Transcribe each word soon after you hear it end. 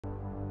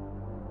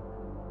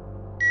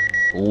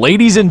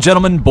Ladies and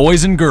gentlemen,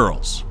 boys and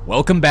girls,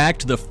 welcome back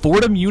to the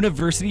Fordham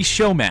University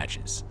show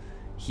matches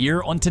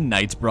here on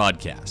tonight's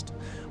broadcast.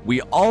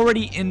 We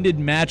already ended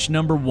match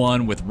number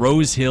 1 with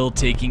Rose Hill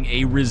taking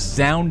a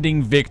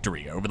resounding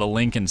victory over the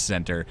Lincoln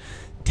Center,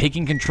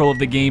 taking control of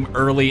the game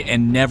early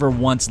and never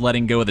once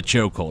letting go of the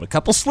chokehold. A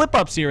couple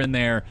slip-ups here and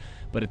there,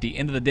 but at the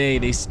end of the day,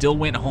 they still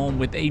went home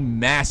with a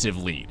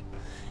massive lead.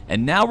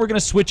 And now we're going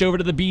to switch over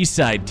to the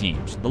B-side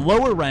teams, the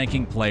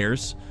lower-ranking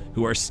players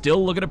who are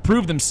still looking to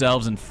prove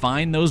themselves and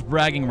find those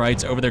bragging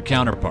rights over their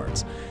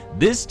counterparts.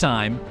 This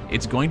time,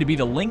 it's going to be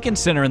the Lincoln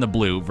Center in the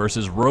blue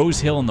versus Rose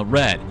Hill in the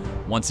red.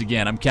 Once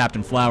again, I'm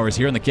Captain Flowers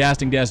here on the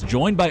casting desk,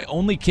 joined by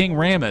only King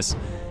Rammus.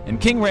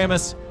 And King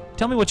Rammus,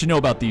 tell me what you know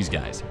about these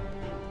guys.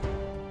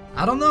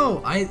 I don't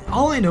know.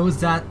 All I know is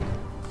that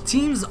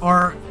teams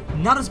are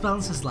not as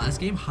balanced as last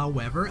game.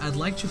 However, I'd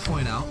like to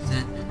point out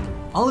that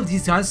all of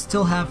these guys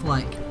still have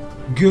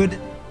good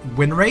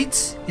win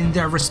rates in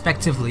their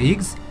respective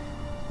leagues,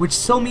 which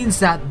still means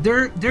that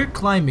they're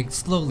climbing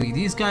slowly.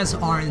 These guys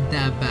aren't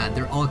that bad.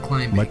 They're all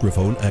climbing.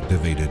 Microphone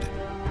activated.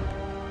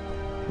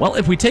 Well,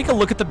 if we take a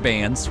look at the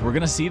bands, we're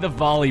going to see the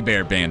Volley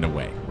Bear band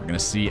away. We're going to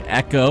see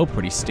Echo,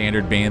 pretty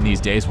standard band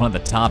these days. One of the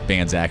top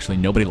bands, actually.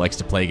 Nobody likes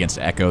to play against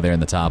Echo there in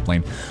the top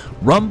lane.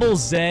 Rumble,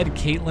 Zed,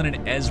 Caitlyn,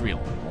 and Ezreal.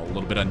 A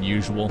little bit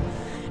unusual.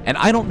 And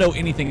I don't know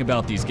anything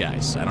about these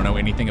guys. I don't know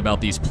anything about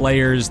these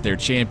players, their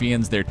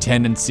champions, their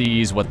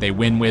tendencies, what they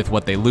win with,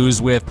 what they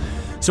lose with.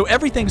 So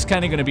everything's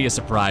kind of going to be a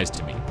surprise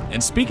to me.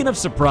 And speaking of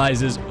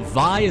surprises,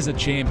 Vi is a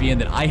champion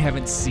that I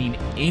haven't seen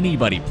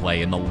anybody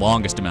play in the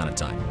longest amount of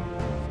time.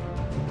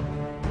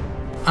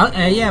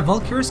 Yeah,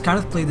 Valkyrie's kind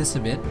of played this a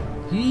bit.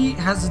 He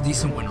has a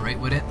decent win rate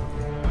with it.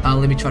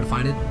 Let me try to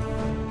find it.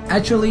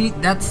 Actually,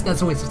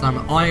 that's a waste of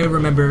time. I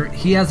remember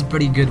he has a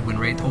pretty good win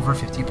rate, over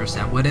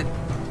 50% with it.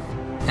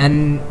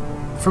 And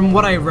from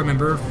what I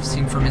remember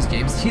seeing from his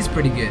games, he's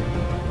pretty good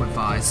with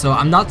Vi. So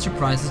I'm not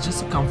surprised. It's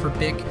just a comfort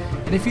pick.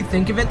 And if you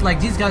think of it,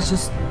 these guys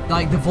just,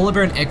 the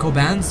Volibear and Echo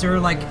bands, they're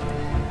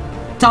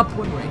top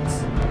win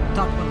rates.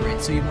 Top win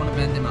rates, so you want to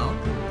ban them out.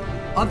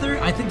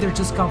 I think they're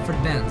just comfort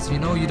bans. You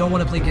know, you don't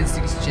want to play against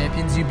these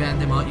champions, you ban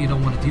them out, you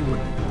don't want to deal with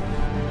them.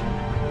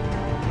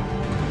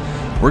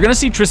 We're going to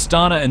see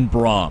Tristana and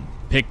Braum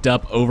picked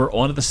up over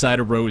onto the side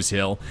of Rose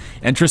Hill,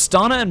 and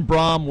Tristana and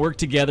Braum work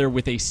together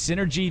with a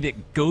synergy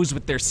that goes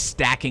with their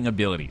stacking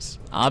abilities.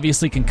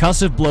 Obviously,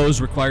 concussive blows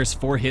requires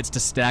 4 hits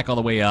to stack all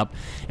the way up,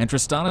 and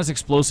Tristana's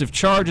explosive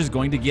charge is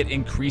going to get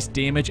increased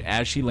damage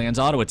as she lands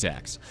auto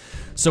attacks.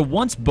 So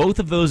once both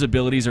of those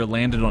abilities are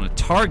landed on a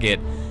target,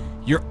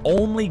 you're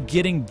only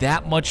getting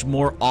that much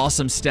more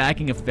awesome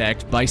stacking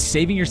effect by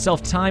saving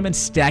yourself time and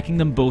stacking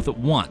them both at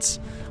once.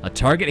 A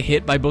target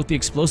hit by both the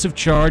explosive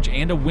charge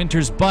and a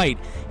Winter's Bite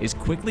is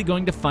quickly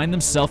going to find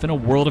themselves in a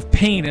world of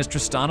pain as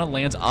Tristana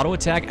lands auto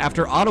attack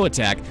after auto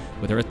attack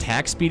with her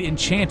attack speed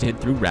enchanted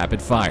through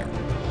rapid fire.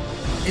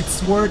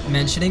 It's worth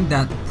mentioning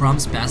that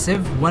Braum's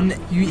passive, when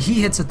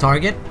he hits a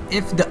target,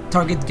 if the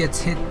target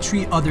gets hit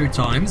 3 other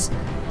times,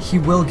 he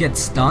will get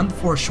stunned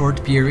for a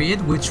short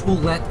period, which will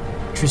let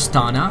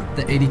Tristana,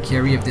 the AD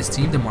carry of this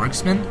team, the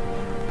marksman,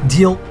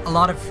 deal a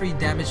lot of free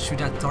damage to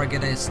that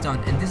target that is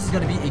stunned. And this is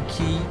going to be a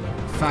key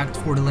fact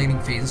for the laning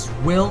phase.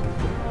 Will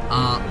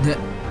the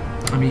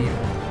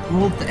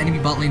enemy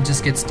bot lane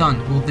just get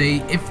stunned?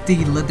 If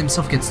they let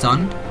themselves get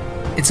stunned,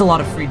 it's a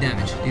lot of free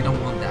damage. They don't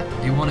want that.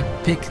 They want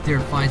to pick their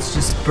fights,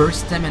 just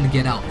burst them and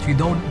get out. You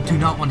do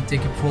not want to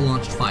take a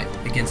prolonged fight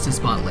against this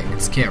bot lane.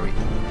 It's scary.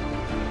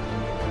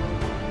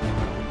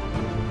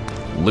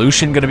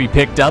 Lucian going to be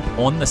picked up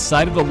on the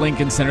side of the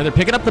Lincoln Center. They're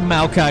picking up the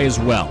Maokai as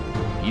well.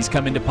 He's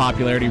come into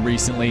popularity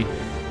recently.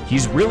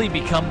 He's really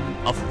become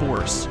a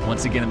force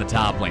once again in the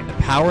top lane. The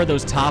power of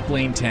those top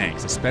lane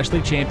tanks,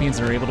 especially champions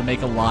that are able to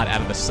make a lot out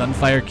of the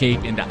Sunfire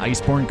Cape into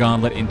Iceborne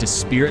Gauntlet into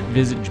Spirit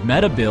Visage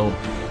meta build,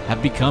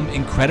 have become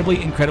incredibly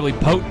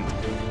potent.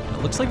 And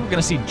it looks like we're going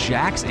to see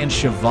Jax and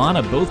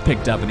Shyvana both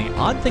picked up. And the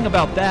odd thing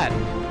about that,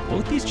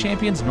 both these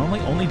champions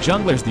normally only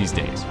junglers these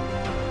days.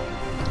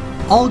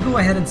 I'll go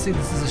ahead and say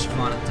this is a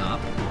Shyvana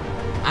top.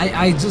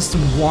 I just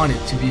want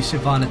it to be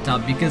Shyvana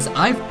top because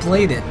I've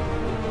played it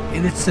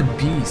and it's a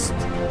beast.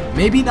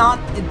 Maybe not,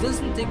 it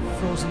doesn't take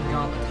Frozen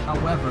Gauntlet.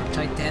 However,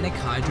 Titanic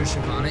Hydra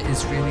Shyvana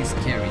is really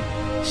scary.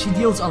 She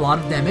deals a lot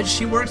of damage,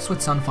 she works with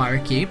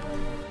Sunfire Cape,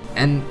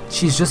 and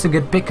she's just a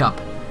good pickup.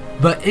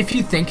 But if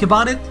you think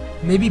about it,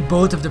 maybe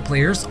both of the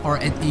players are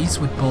at ease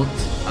with both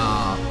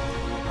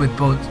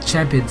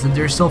champions and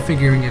they're still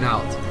figuring it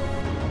out.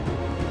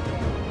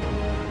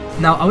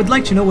 Now, I would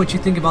like to know what you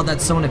think about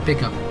that Sona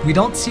pickup. We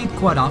don't see it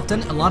quite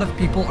often. A lot of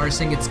people are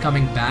saying it's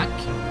coming back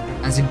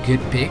as a good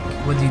pick.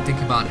 What do you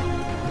think about it?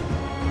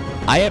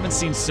 I haven't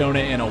seen Sona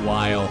in a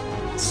while.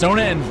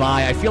 Sona and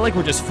Vi, I feel like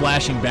we're just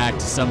flashing back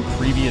to some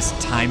previous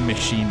time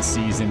machine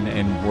season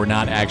and we're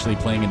not actually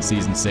playing in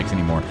Season 6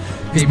 anymore.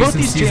 Because both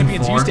these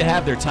champions used to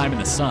have their time in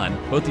the sun.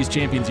 Both these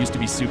champions used to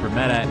be super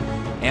meta,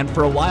 and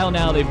for a while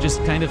now they've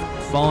just kind of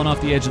fallen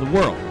off the edge of the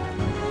world.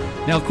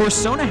 Now, of course,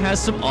 Sona has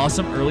some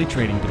awesome early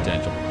trading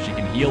potential. She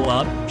can heal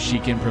up, she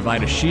can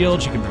provide a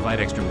shield, she can provide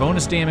extra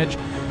bonus damage.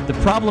 The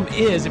problem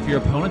is if your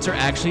opponents are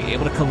actually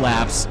able to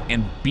collapse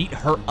and beat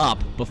her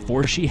up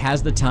before she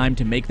has the time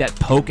to make that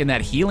poke and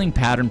that healing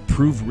pattern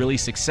prove really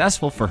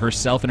successful for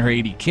herself and her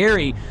AD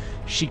carry,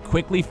 she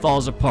quickly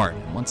falls apart.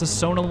 And once a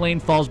Sona lane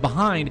falls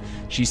behind,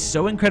 she's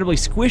so incredibly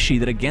squishy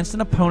that against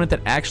an opponent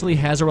that actually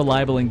has a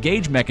reliable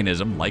engage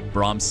mechanism, like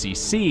Braum's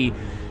CC,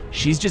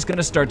 she's just going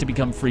to start to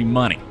become free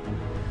money.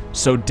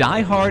 So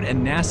Die Hard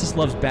and Nasus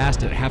Loves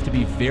Bastet have to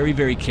be very,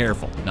 very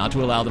careful not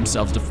to allow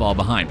themselves to fall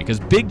behind, because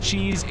Big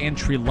Cheese and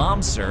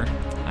Trilamser,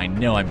 I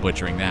know I'm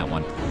butchering that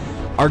one,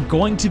 are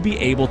going to be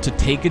able to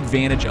take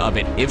advantage of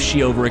it if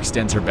she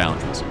overextends her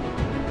boundaries.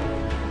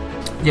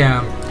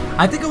 Yeah,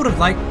 I think I would have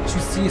liked to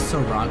see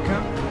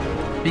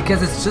Soraka,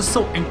 because it's just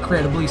so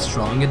incredibly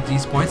strong at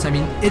these points. I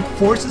mean, it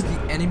forces the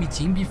enemy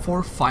team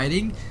before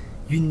fighting,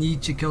 you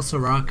need to kill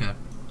Soraka.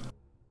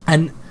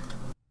 And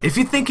if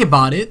you think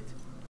about it,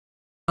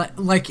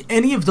 like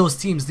any of those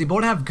teams, they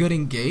both have good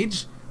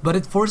engage, but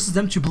it forces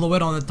them to blow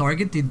it on a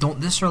target they don't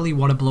necessarily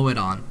want to blow it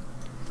on.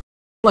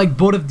 Like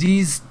both of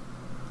these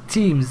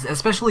teams,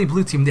 especially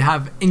blue team, they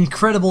have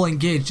incredible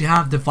engage. They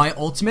have the Vi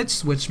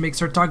ultimates, which makes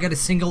her target a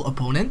single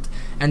opponent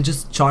and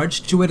just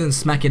charge to it and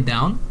smack it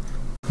down.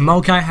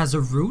 Maokai has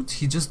a root,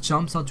 he just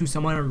jumps onto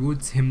someone and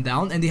roots him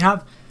down, and they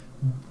have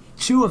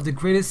two of the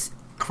greatest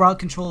crowd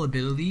control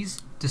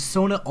abilities, the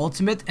Sona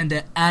ultimate and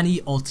the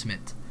Annie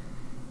ultimate.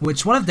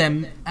 Which one of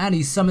them,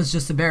 Annie summons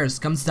just a bears,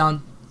 comes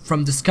down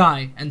from the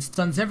sky and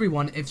stuns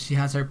everyone if she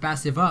has her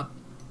passive up.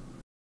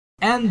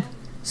 And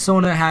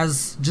Sona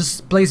has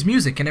just plays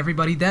music and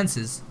everybody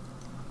dances.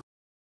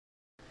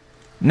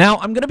 Now,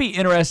 I'm going to be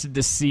interested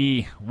to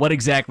see what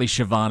exactly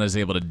Shyvana is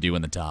able to do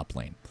in the top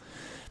lane.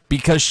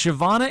 Because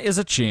Shyvana is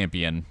a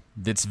champion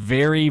that's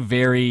very,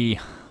 very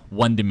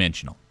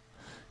one-dimensional.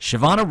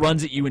 Shyvana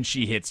runs at you and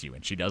she hits you,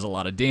 and she does a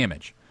lot of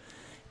damage.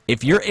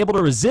 If you're able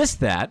to resist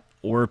that,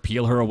 or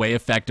peel her away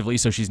effectively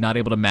so she's not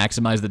able to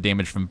maximize the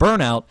damage from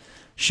burnout,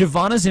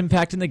 Shyvana's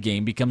impact in the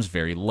game becomes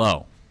very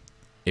low.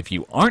 If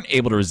you aren't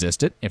able to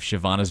resist it, if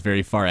Shyvana's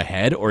very far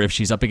ahead, or if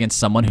she's up against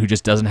someone who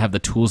just doesn't have the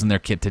tools in their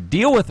kit to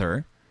deal with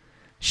her,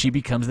 she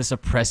becomes this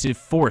oppressive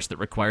force that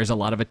requires a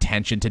lot of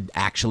attention to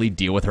actually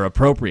deal with her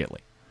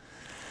appropriately.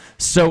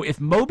 So if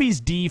Moby's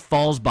D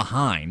falls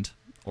behind,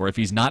 or if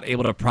he's not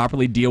able to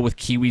properly deal with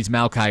Kiwi's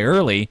Maokai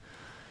early,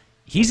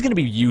 he's going to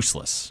be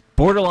useless.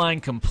 Borderline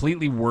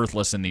completely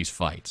worthless in these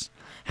fights.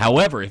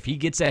 However, if he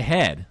gets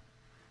ahead,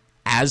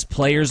 as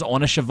players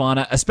on a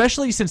Shyvana,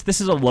 especially since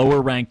this is a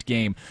lower ranked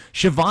game,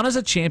 Shyvana's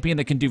a champion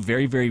that can do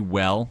very, very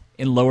well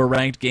in lower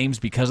ranked games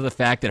because of the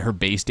fact that her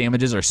base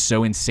damages are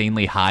so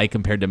insanely high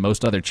compared to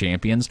most other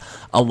champions.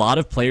 A lot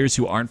of players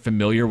who aren't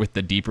familiar with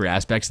the deeper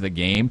aspects of the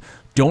game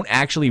don't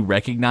actually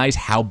recognize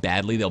how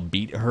badly they'll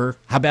beat her,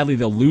 how badly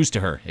they'll lose to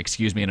her,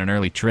 in an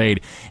early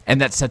trade, and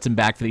that sets them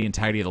back for the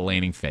entirety of the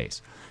laning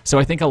phase. So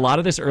I think a lot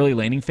of this early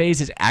laning phase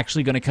is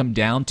actually going to come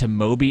down to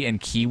Moby and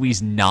Kiwi's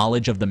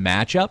knowledge of the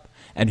matchup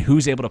and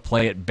who's able to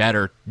play it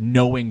better,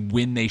 knowing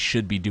when they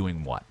should be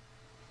doing what.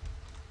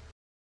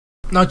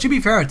 Now, to be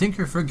fair, I think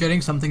you're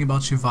forgetting something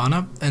about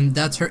Shyvana, and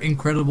that's her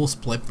incredible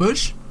split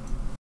push.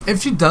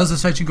 If she does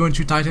decide to go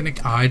into Titanic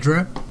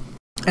Hydra,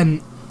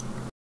 and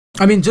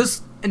I mean,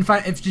 in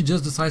fact, if she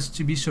just decides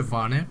to be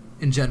Shyvana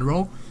in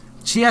general,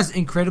 she has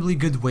incredibly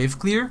good wave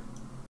clear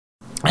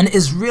and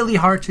is really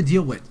hard to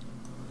deal with.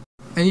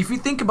 And if you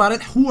think about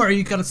it, who are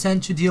you going to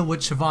send to deal with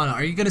Shyvana?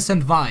 Are you going to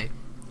send Vi?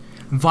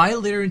 Vi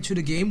later into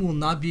the game will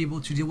not be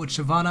able to deal with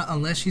Shyvana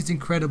unless she's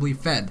incredibly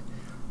fed,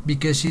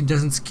 because she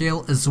doesn't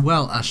scale as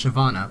well as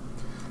Shyvana.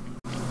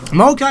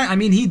 Maokai, I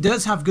mean, he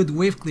does have good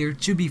wave clear,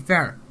 to be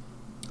fair.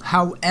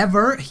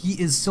 However, he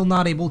is still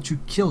not able to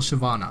kill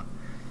Shyvana.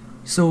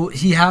 So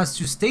he has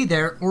to stay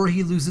there or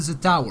he loses a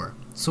tower.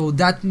 So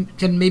that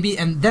can maybe,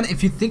 and then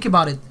if you think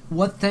about it,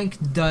 what tank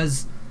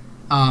does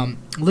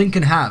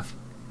Lincoln have?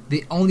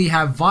 They only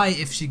have Vi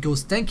if she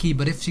goes tanky,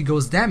 but if she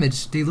goes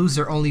damage, they lose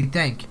their only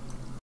tank.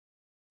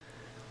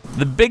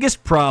 The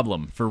biggest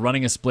problem for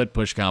running a split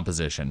push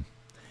composition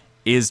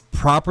is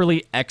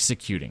properly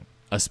executing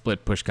a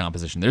split push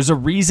composition. There's a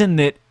reason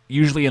that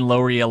usually in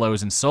lower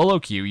ELOs and solo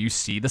queue you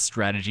see the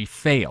strategy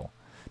fail.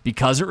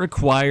 Because it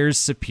requires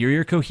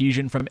superior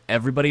cohesion from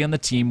everybody on the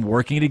team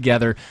working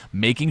together,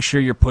 making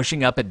sure you're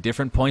pushing up at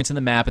different points in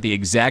the map at the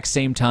exact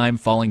same time,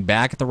 falling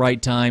back at the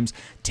right times,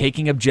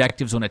 taking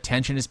objectives when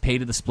attention is paid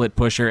to the split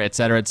pusher,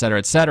 etc., etc.,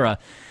 etc.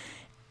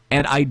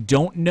 And I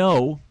don't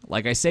know,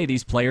 like I say,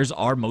 these players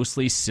are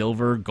mostly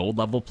silver, gold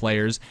level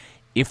players.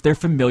 If they're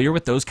familiar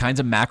with those kinds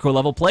of macro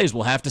level plays,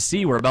 we'll have to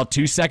see. We're about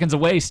 2 seconds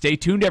away. Stay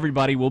tuned,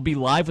 everybody. We'll be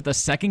live with the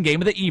second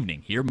game of the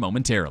evening here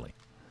momentarily.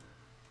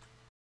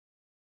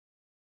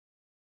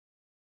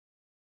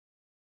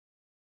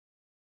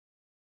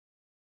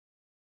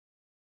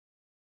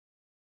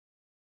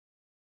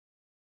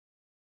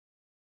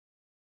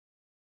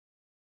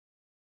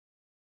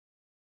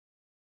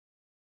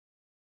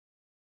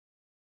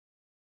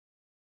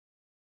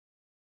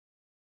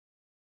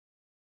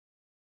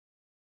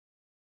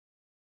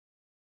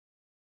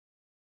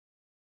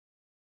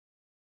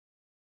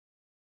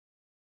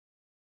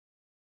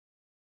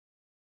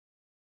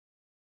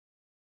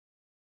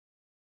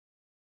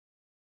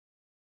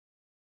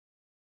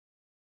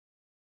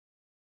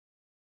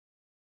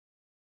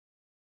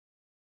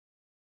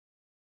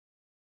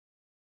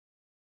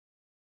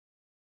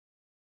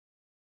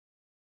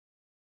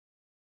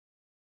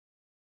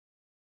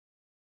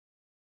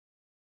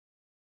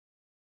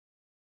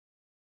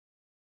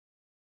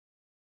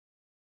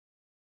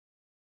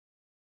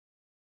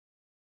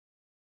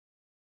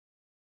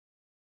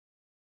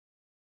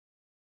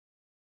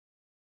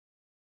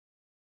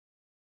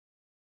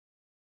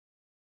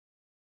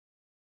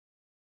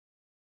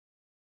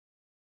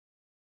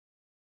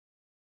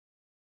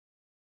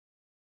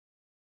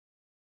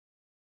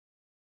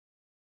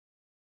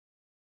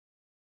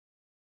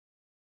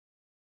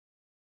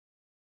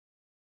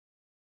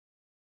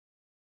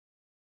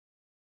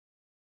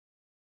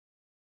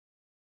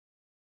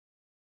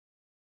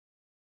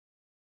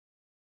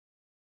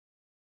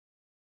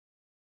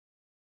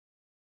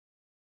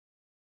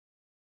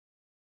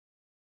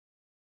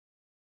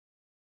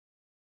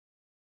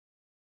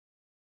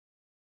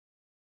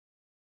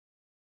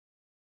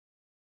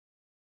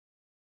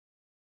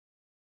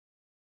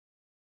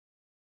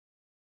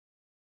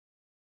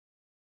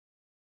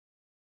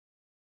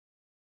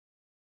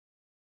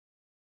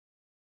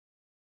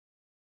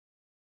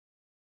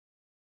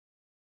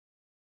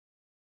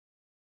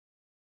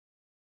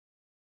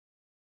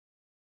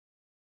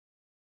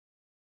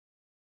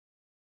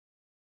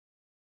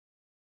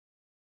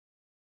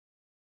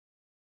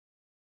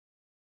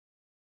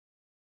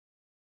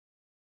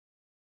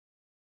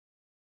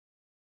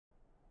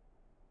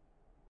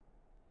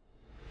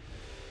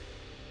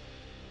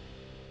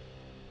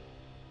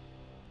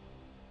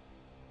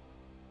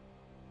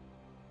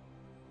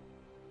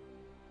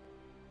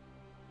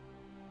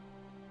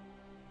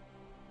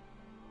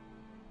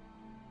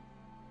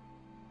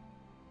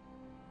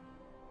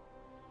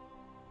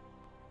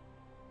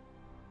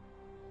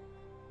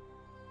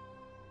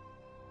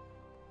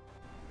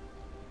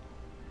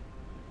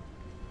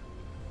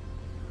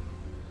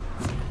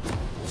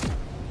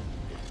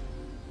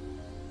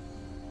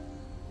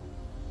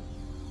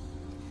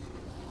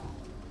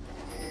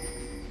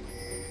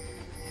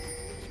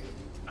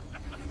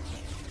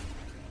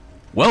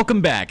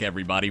 Welcome back,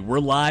 everybody. We're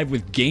live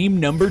with game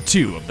number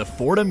 2 of the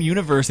Fordham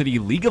University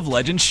League of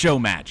Legends show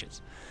matches.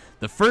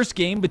 The first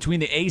game between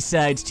the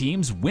A-Sides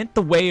teams went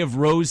the way of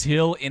Rose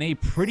Hill in a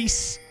pretty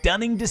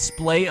stunning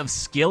display of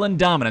skill and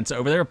dominance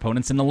over their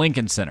opponents in the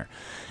Lincoln Center.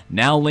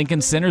 Now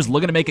Lincoln Center's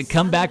looking to make a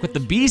comeback with the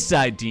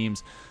B-Side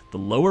teams, the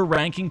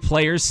lower-ranking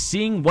players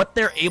seeing what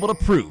they're able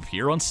to prove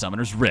here on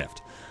Summoner's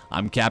Rift.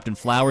 I'm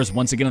CaptainFlowers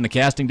once again on the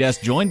casting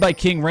desk, joined by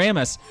King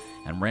Rammus.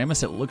 And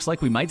Rammus, it looks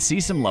like we might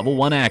see some level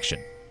 1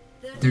 action.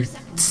 They're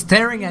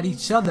staring at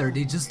each other,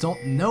 they just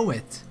don't know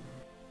it.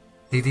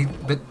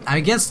 But I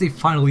guess they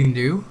finally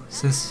knew,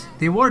 since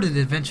they warded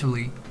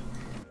eventually.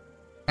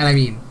 And I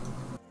mean,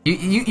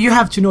 you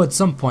have to know at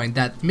some point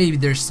that maybe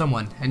there's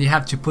someone, and you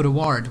have to put a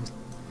ward.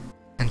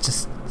 And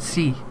just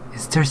see,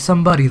 is there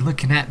somebody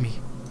looking at me?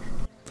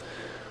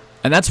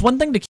 And that's one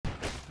thing to keep.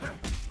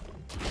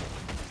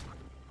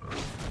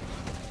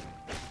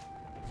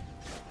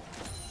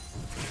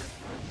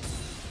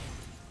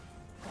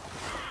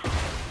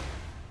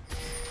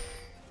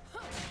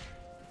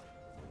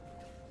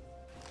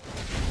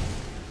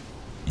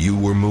 You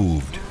were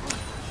moved.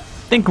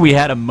 I think we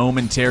had a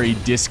momentary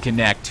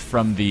disconnect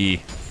from the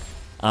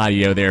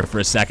audio there for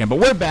a second, but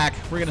we're back.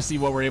 We're going to see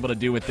what we're able to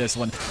do with this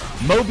one.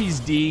 Moby's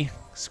D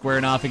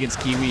squaring off against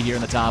Kiwi here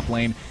in the top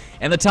lane.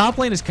 And the top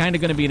lane is kind of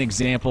going to be an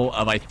example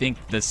of, I think,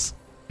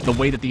 the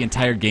way that the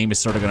entire game is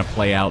sort of going to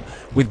play out,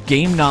 with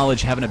game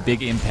knowledge having a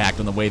big impact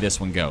on the way this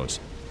one goes.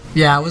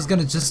 Yeah, I was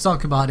going to just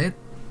talk about it.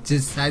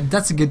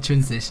 That's a good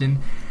transition.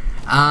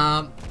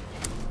 Yeah,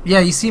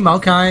 you see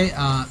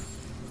Maokai,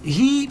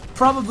 he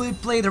probably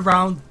played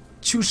around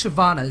 2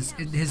 Shyvanas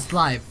in his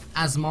life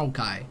as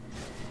Maokai.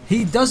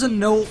 He doesn't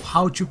know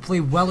how to play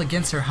well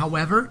against her.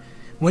 However,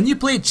 when you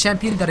play a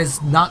champion that is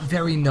not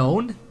very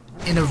known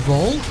in a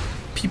role,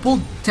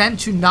 people tend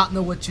to not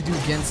know what to do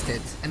against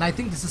it. And I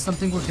think this is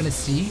something we're gonna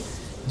see.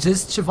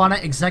 Just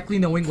Shyvana exactly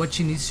knowing what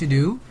she needs to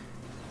do,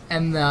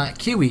 and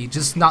Kiwi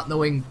just not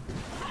knowing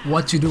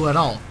what to do at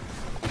all.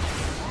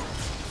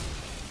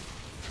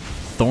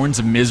 Thorns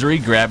of Misery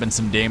grabbing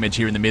some damage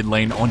here in the mid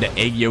lane onto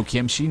Aegyo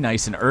Kimchi,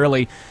 nice and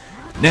early.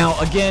 Now,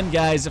 again,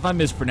 guys, if I'm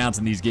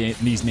mispronouncing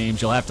these names,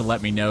 you'll have to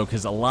let me know,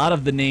 because a lot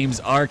of the names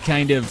are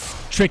kind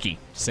of tricky,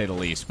 to say the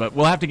least. But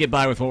we'll have to get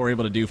by with what we're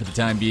able to do for the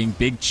time being.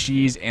 Big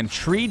Cheese and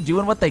Tree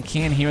doing what they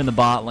can here in the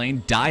bot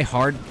lane. Die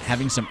Hard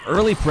having some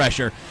early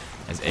pressure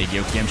as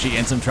Aegyo Kimchi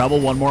in some trouble.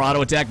 One more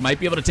auto attack might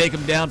be able to take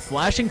him down.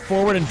 Flashing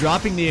forward and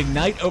dropping the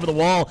Ignite over the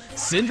wall.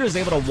 Syndra is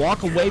able to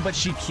walk away, but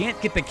she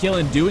can't get the kill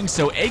in doing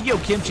so. Aegyo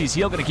Kimchi's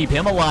heal going to keep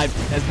him alive,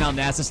 as now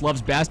Nasus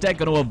loves Bastet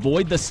going to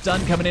avoid the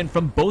stun coming in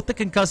from both the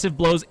concussive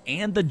blows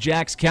and the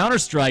Jax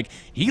counter-strike.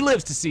 He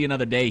lives to see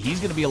another day. He's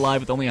going to be alive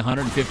with only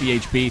 150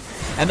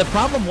 HP. And the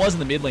problem was in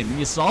the mid lane, when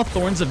you saw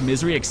Thorns of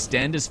Misery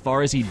extend as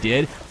far as he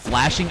did,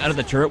 flashing out of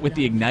the turret with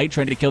the Ignite,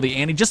 trying to kill the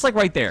Annie, just like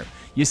right there.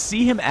 You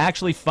see him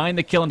actually find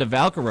the kill into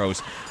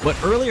Valkyros,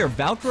 but earlier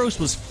Valkyros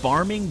was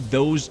farming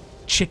those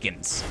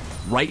chickens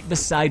right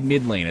beside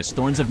mid lane as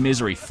Thorns of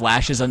Misery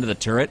flashes under the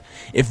turret.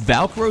 If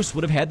Valkyros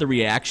would have had the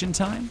reaction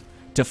time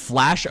to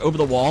flash over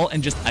the wall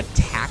and just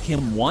attack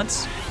him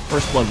once,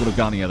 First Blood would have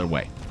gone the other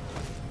way.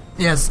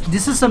 Yes,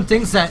 this is some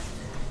things that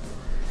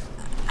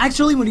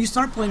actually when you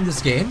start playing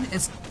this game,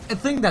 it's a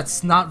thing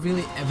that's not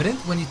really evident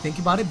when you think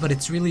about it, but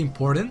it's really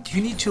important.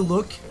 You need to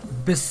look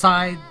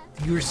beside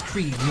your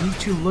screen. You need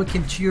to look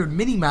into your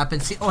mini-map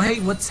and see, oh hey,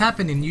 what's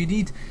happening? You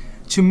need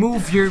to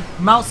move your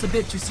mouse a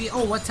bit to see,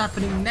 oh, what's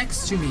happening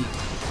next to me?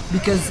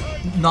 Because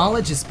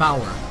knowledge is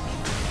power.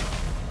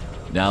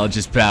 Knowledge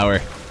is power.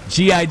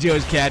 G.I.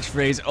 Joe's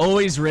catchphrase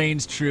always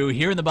reigns true.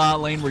 Here in the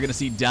bot lane, we're going to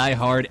see Die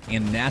Hard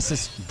and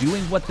Nasus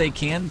doing what they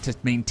can to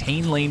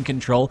maintain lane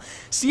control.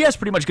 CS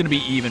pretty much going to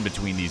be even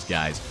between these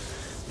guys.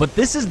 But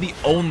this is the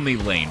only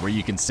lane where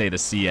you can say the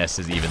CS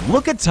is even.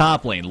 Look at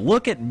top lane.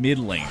 Look at mid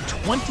lane.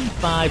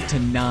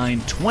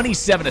 25-9,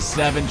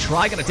 27-7.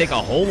 Try going to take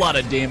a whole lot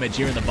of damage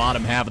here in the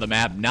bottom half of the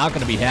map. Not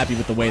going to be happy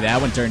with the way that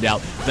one turned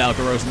out.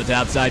 Valkyros on the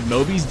top side.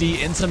 Moby's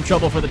D in some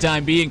trouble for the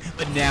time being,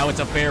 but now it's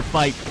a fair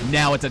fight.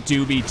 Now it's a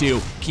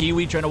 2v2.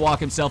 Kiwi trying to walk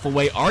himself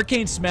away.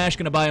 Arcane Smash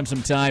going to buy him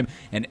some time,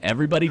 and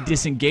everybody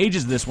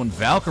disengages this one.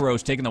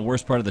 Valkyros taking the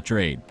worst part of the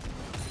trade.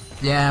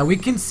 Yeah, we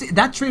can see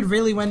that trade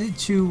really went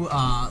into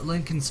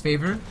Lincoln's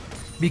favor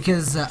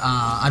because,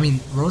 I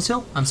mean, Rose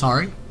Hill, I'm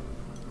sorry.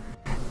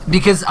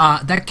 Because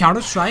that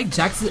Counter-Strike,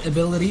 Jax's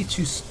ability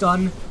to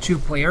stun 2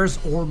 players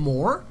or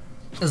more,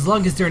 as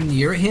long as they're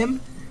near him,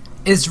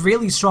 is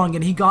really strong,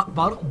 and he got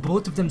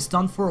both of them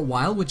stunned for a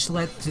while, which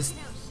let just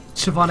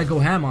Shyvana go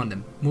ham on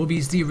them.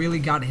 Moby's D really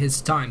got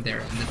his time there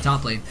in the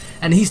top lane,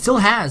 and he still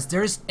has.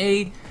 There's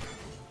a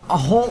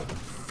whole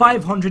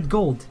 500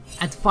 gold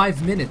at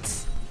 5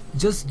 minutes.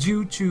 Just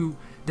due to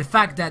the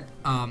fact that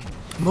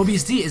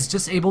Moby's D is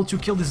just able to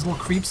kill these little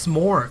creeps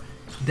more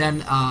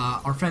than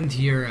our friend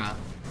here,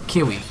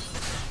 Kiwi.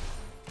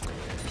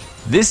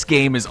 This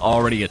game is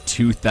already a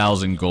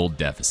 2,000 gold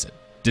deficit,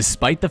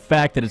 despite the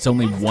fact that it's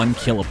only 1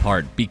 kill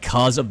apart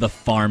because of the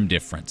farm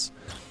difference.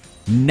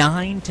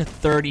 9 to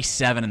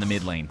 37 in the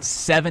mid lane,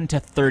 7 to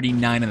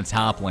 39 in the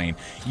top lane.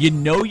 You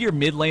know your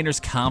mid laner's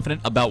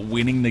confident about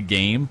winning the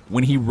game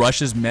when he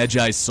rushes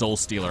Medjai's Soul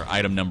Stealer,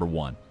 item number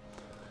 1.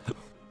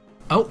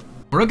 Oh,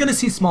 we're gonna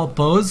see small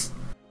pose.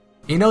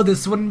 You know,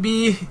 this wouldn't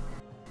be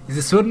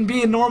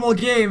a normal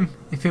game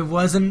if it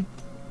wasn't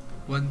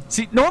one.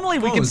 See, normally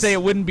we could say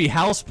it wouldn't be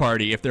House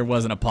Party if there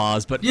wasn't a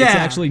pause, but it's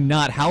actually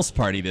not House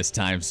Party this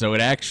time, so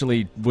it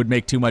actually would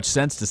make too much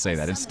sense to say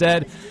that.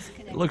 Instead,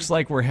 it looks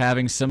like we're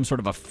having some sort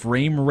of a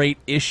frame rate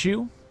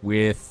issue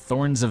with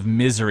Thorns of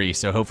Misery,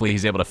 so hopefully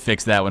he's able to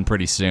fix that one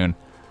pretty soon.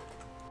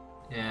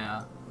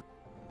 Yeah.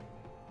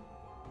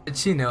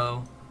 But you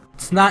know,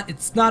 it's not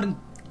an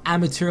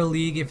amateur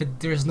league if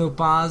there's no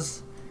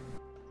pause.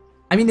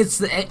 I mean,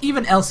 it's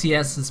even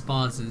LCS's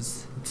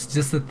pauses. It's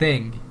just a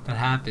thing that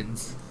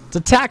happens. It's a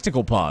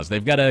tactical pause.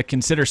 They've got to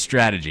consider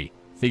strategy,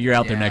 figure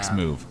out their next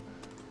move.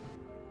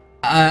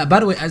 By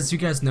the way, as you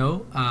guys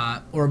know,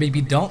 or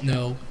maybe don't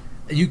know,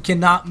 you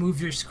cannot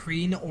move your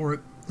screen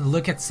or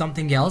look at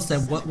something else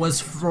that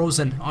was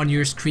frozen on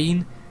your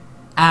screen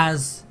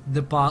as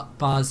the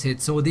pause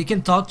hits. So they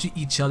can talk to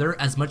each other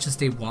as much as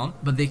they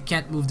want, but they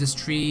can't move the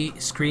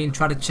screen,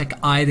 try to check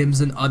items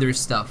and other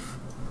stuff.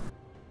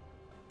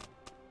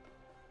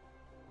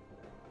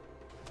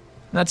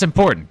 That's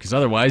important, because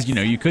otherwise, you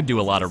know, you could do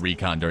a lot of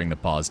recon during the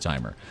pause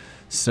timer.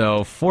 So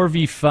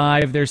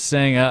 4v5, they're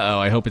saying, uh-oh,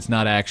 I hope it's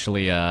not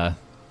actually a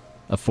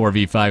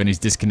 4v5 and he's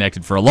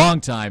disconnected for a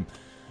long time.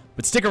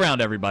 But stick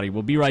around, everybody.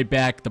 We'll be right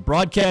back. The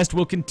broadcast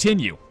will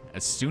continue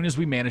as soon as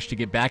we manage to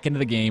get back into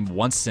the game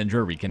once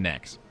Syndra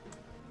reconnects.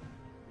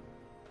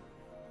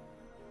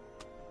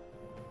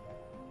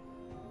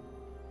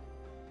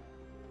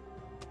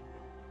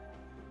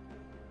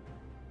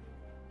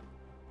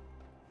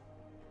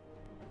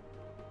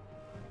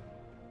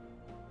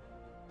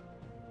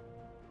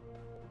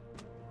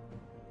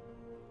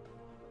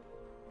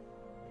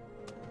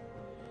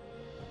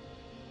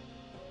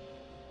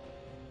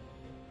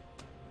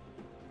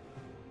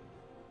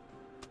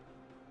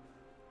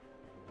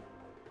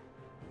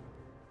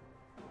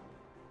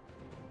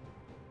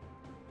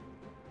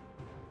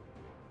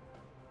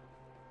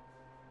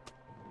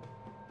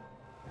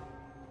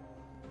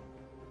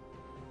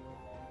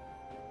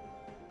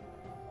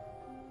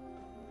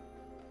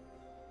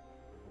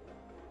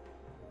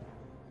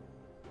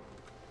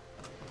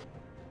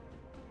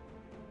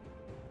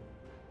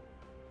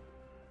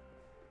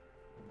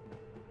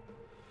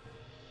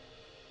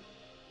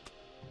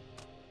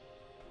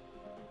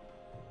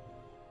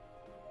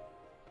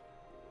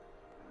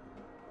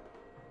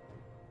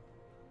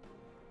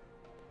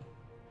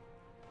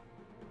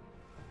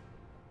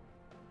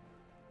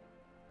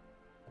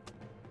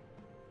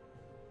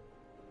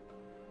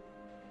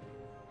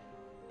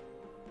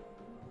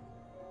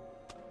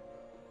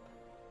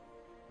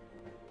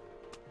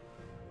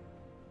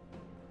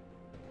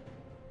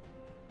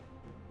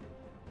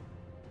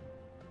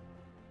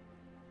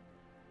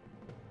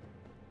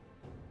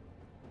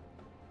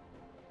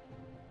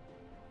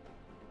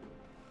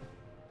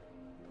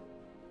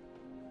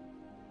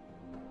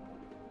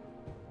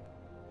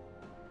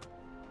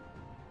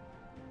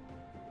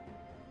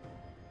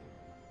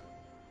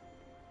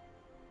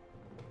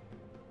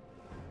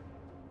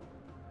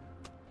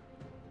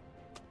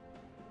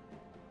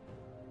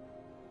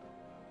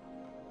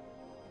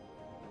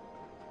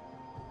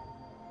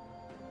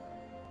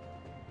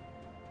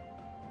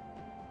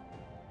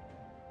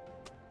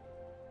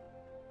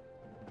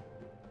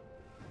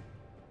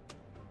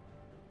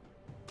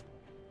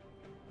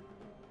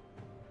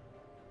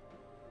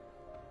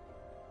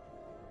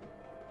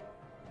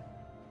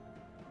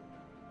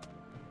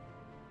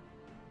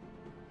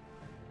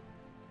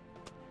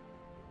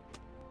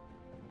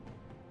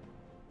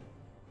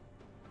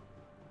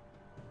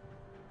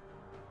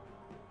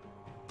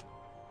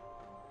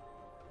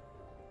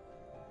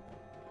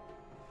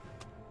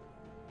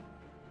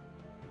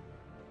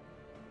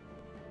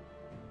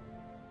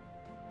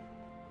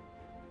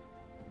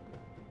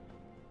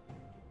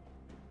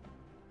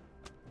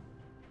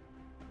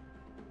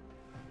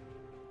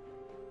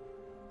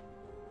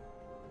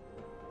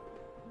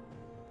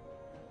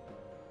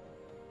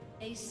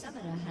 A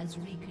summoner has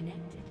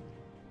reconnected.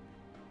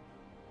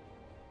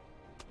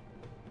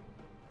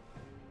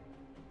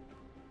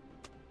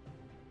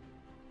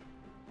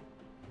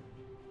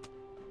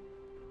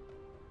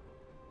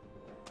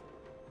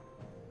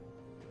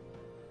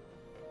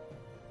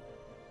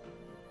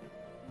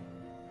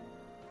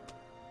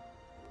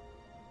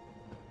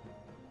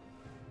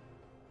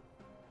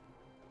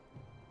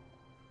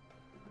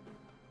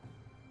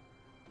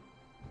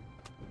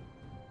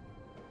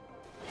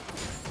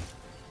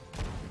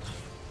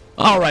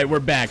 All right, we're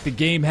back. The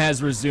game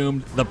has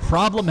resumed. The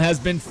problem has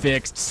been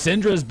fixed.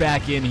 Syndra's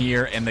back in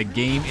here, and the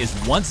game is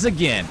once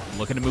again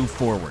looking to move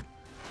forward.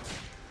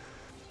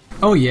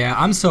 Oh yeah,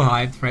 I'm so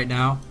hyped right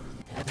now.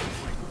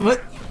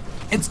 But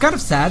it's kind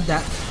of sad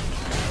that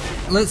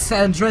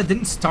Syndra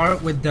didn't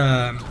start with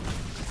the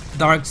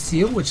Dark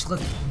Seal, which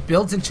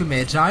builds into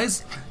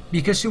Medjai's,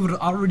 because she would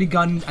have already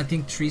gotten, I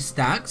think, 3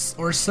 stacks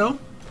or so.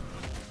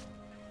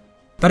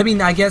 But I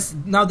mean, I guess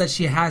now that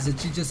she has it,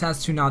 she just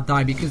has to not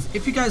die. Because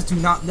if you guys do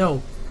not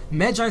know,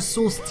 Magi's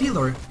Soul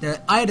Stealer,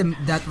 the item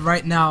that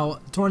right now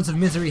Torrents of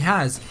Misery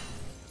has,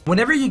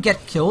 whenever you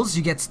get kills,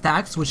 you get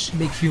stacks, which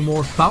make you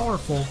more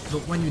powerful.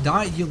 But when you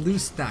die, you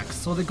lose stacks.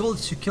 So the goal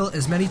is to kill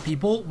as many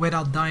people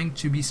without dying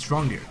to be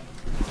stronger.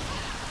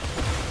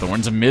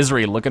 Thorns of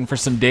Misery looking for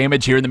some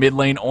damage here in the mid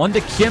lane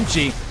onto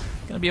Kimchi.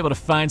 Gonna be able to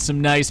find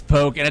some nice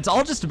poke, and it's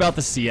all just about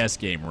the CS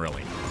game,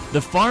 really.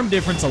 The farm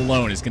difference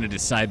alone is going to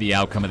decide the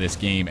outcome of this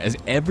game, as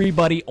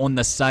everybody on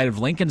the side of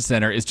Lincoln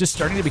Center is just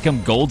starting to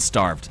become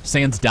gold-starved.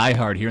 Sans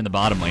Diehard here in the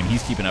bottom lane,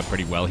 he's keeping up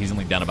pretty well. He's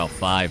only down about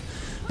 5.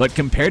 But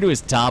compared to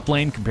his top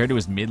lane, compared to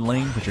his mid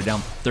lane, which are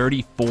down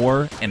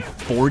 34 and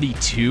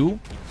 42,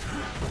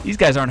 these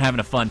guys aren't having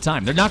a fun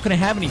time. They're not going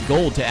to have any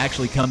gold to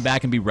actually come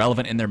back and be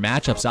relevant in their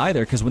matchups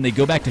either, because when they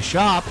go back to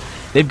shop,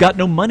 they've got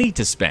no money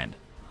to spend.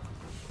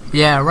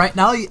 Yeah, right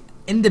now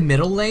in the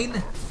middle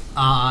lane,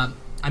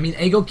 I mean,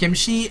 Ego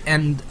Kimchi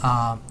and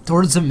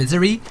Thorns of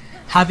Misery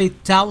have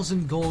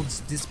 1,000 golds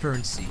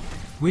disparity,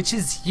 which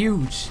is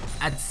huge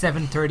at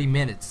 7:30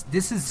 minutes.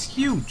 This is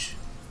huge.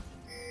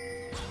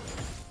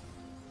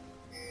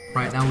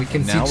 Right now we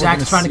can see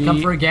Jax trying to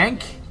come for a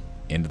gank.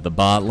 Into the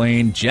bot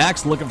lane.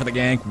 Jax looking for the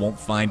gank, won't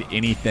find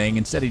anything.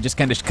 Instead, he just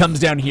kind of comes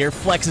down here,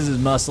 flexes his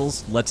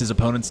muscles, lets his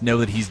opponents know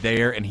that he's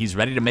there, and he's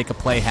ready to make a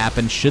play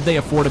happen should they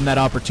afford him that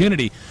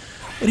opportunity.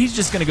 But he's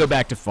just going to go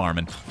back to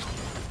farming.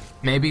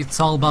 Maybe it's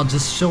all about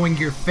just showing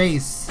your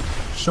face,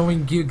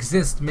 showing you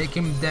exist,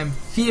 making them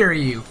fear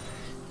you.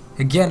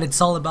 Again, it's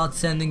all about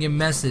sending a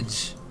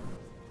message.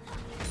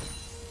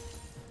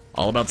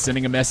 All about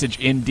sending a message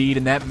indeed,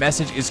 and that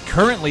message is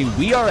currently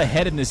we are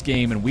ahead in this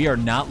game, and we are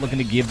not looking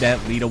to give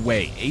that lead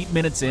away. 8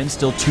 minutes in,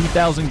 still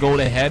 2,000 gold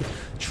ahead.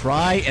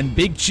 Try and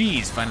Big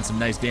Cheese finding some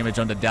nice damage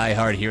onto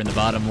Diehard here in the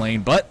bottom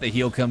lane, but the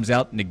heal comes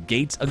out,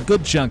 negates a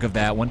good chunk of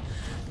that one.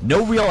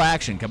 No real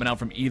action coming out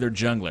from either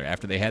jungler.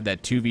 After they had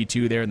that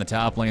 2v2 there in the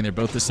top lane, they're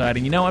both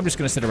deciding, you know, I'm just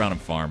going to sit around and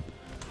farm.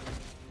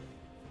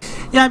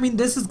 Yeah, I mean,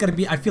 this is going to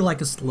be, I feel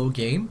like, a slow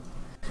game.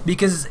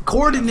 Because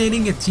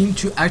coordinating a team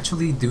to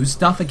actually do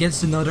stuff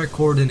against another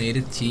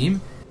coordinated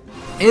team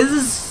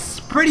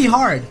is pretty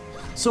hard.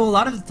 So a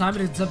lot of the time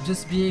it ends up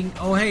just being,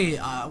 oh hey,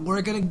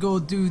 we're gonna go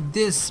do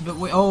this, but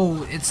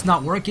oh, it's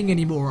not working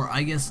anymore.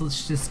 I guess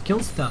let's just kill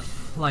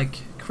stuff like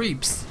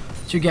creeps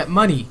to get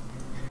money.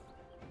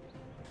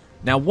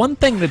 Now, one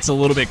thing that's a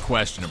little bit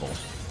questionable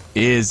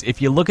is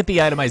if you look at the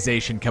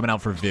itemization coming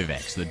out for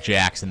Vivex, the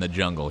Jax in the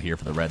jungle here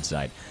for the red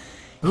side.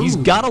 He's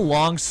got a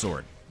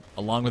longsword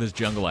along with his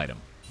jungle item,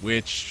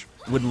 which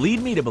would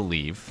lead me to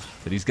believe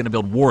that he's going to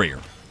build Warrior.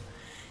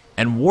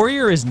 And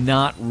Warrior is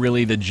not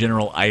really the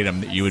general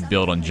item that you would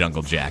build on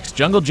Jungle Jax.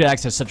 Jungle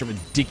Jax has such a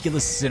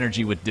ridiculous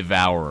synergy with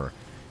Devourer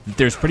that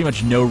there's pretty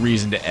much no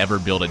reason to ever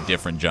build a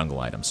different jungle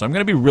item. So I'm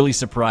going to be really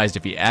surprised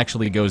if he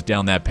actually goes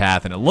down that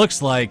path, and it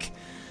looks like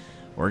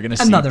we're going to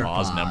see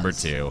pause number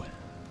 2.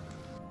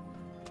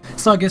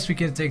 So I guess we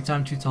can take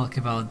time to talk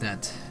about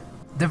that.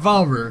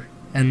 Devourer,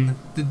 and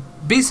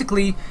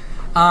basically,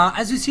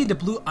 as you see, the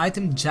blue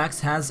item Jax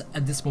has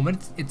at this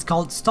moment, it's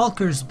called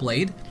Stalker's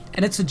Blade,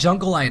 and it's a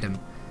jungle item,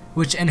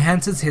 which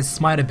enhances his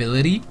smite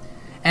ability,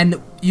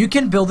 and you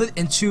can build it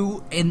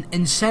into an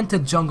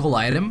enchanted jungle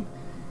item,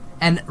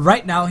 and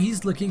right now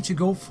he's looking to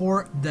go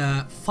for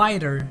the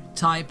fighter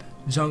type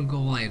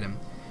jungle item,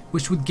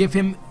 which would give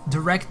him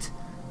direct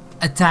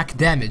attack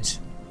damage.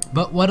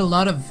 But what a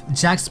lot of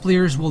Jax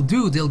players will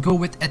do, they'll go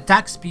with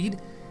attack speed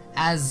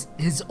as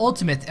his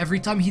ultimate. Every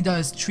time he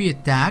does 3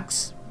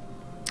 attacks,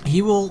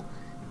 he will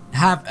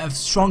have a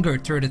stronger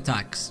third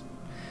attacks.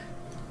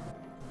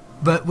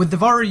 But with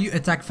Devourer you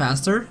attack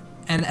faster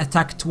and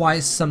attack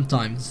twice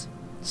sometimes.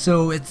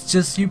 So it's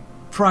just you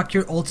proc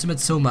your ultimate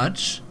so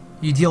much,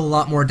 you deal a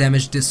lot more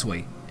damage this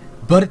way.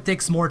 But it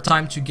takes more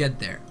time to get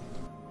there.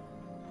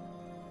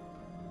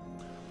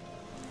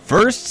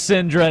 First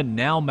Syndra,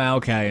 now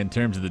Maokai in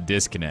terms of the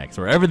disconnect.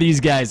 Wherever these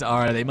guys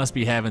are, they must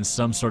be having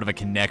some sort of a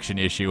connection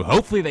issue.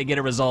 Hopefully they get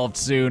it resolved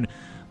soon.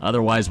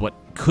 Otherwise, what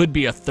could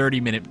be a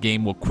 30-minute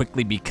game will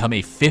quickly become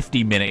a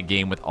 50-minute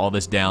game with all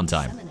this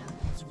downtime.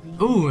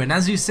 Ooh, and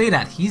as you say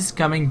that, he's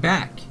coming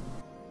back.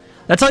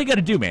 That's all you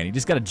gotta do, man. You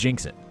just gotta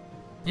jinx it.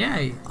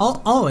 Yeah,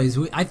 always.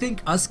 I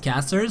think us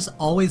casters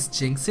always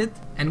jinx it,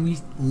 and we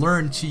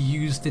learn to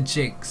use the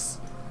jinx.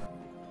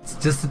 It's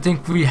just the thing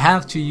we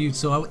have to use.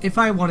 So if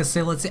I want to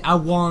say, let's say I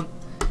want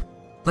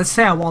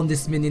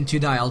this minion to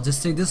die, I'll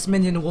just say this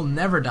minion will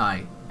never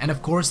die, and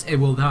of course it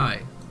will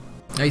die.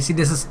 Now you see,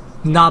 this is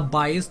not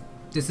biased.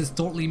 This is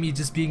totally me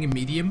just being a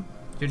medium.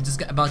 You're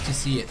just about to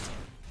see it.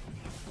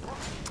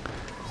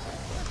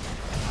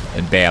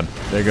 And bam,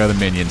 there go the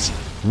minions.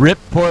 Rip,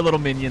 poor little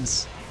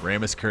minions.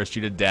 Rammus cursed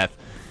you to death.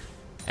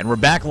 And we're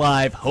back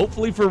live,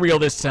 hopefully for real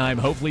this time,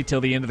 hopefully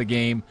till the end of the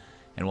game.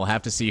 and we'll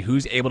have to see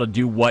who's able to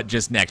do what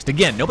just next.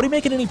 Again, nobody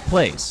making any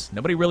plays.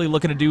 Nobody really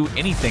looking to do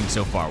anything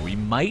so far. We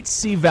might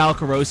see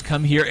Valkyros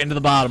come here into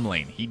the bottom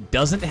lane. He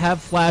doesn't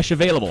have Flash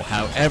available.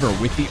 However,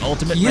 with the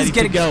ultimate ready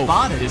to go,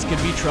 this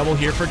could be trouble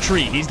here for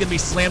Tree. He's going to be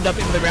slammed up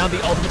into the ground.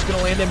 The ultimate's going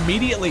to land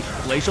immediately.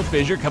 Glacial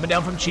Fissure coming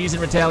down from Cheese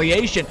in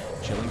retaliation.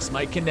 Chilling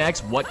Smite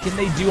connects. What can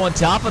they do on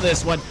top of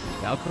this one?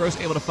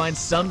 Valkyros able to find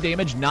some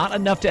damage, not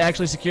enough to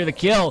actually secure the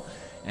kill.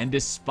 And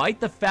despite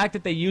the fact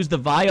that they use the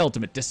Vi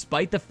ultimate,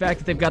 despite the fact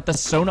that they've got the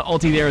Sona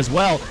ulti there as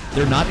well,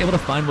 they're not able to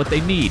find what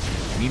they need.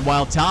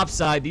 Meanwhile,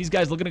 topside, these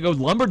guys looking to go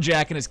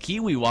Lumberjack, and as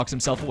Kiwi walks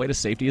himself away to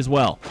safety as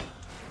well.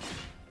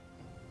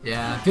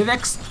 Yeah,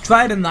 Vivex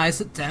tried a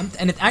nice attempt,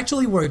 and it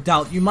actually worked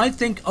out. You might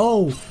think,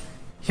 oh,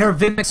 here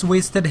Vivex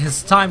wasted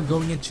his time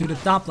going into the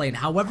top lane.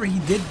 However, he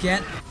did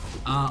get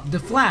the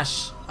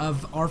flash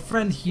of our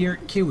friend here,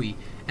 Kiwi.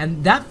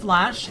 And that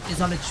flash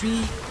is on a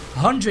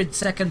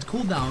 300-second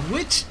cooldown,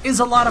 which is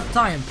a lot of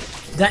time.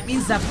 That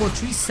means that for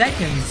 3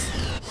 seconds,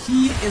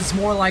 he is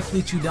more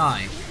likely to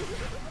die.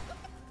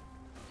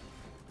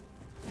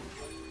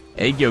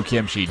 Aegyo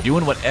Kimchi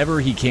doing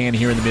whatever he can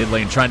here in the mid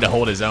lane, trying to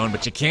hold his own,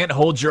 but you can't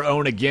hold your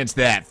own against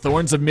that.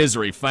 Thorns of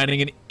Misery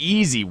finding an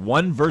easy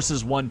 1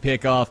 versus 1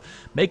 pickoff,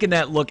 making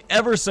that look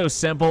ever so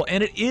simple,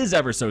 and it is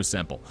ever so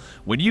simple.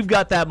 When you've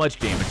got that much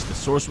damage, the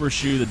Sorcerer's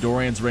Shoe, the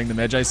Doran's Ring, the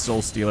Medjai's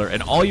Soul Stealer,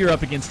 and all you're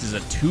up against is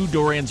a 2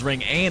 Doran's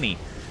Ring Annie,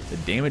 the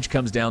damage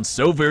comes down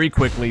so very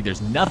quickly,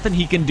 there's nothing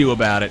he can do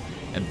about it,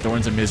 and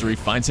Thorns of Misery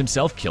finds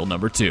himself kill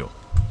number 2.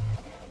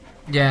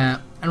 Yeah,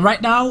 and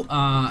right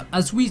now,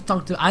 as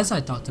I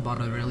talked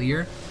about it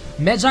earlier,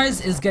 Medjai's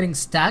is getting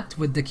stacked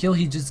with the kill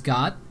he just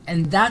got,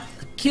 and that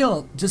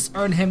kill just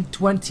earned him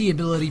 20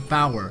 ability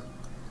power.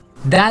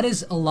 That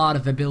is a lot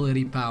of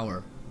ability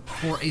power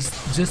for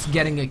just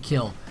getting a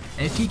kill.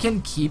 If he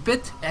can keep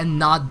it and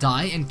not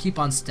die and keep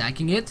on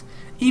stacking it,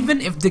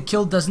 even if the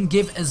kill doesn't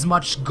give as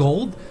much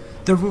gold,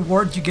 the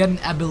reward you get in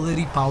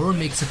ability power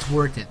makes it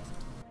worth it.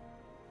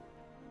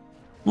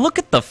 Look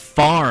at the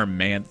farm,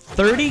 man.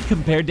 30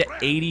 compared to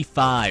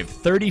 85.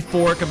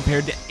 34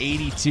 compared to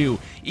 82.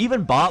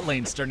 Even bot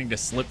lane's starting to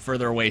slip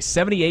further away.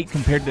 78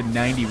 compared to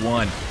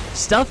 91.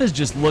 Stuff is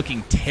just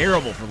looking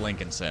terrible for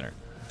Lincoln Center.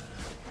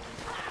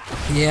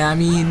 Yeah, I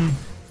mean,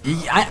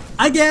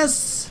 I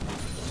guess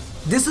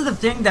this is the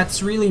thing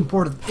that's really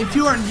important. If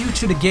you are new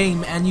to the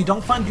game and you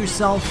don't find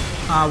yourself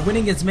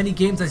winning as many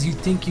games as you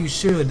think you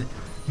should,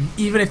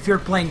 even if you're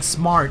playing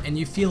smart and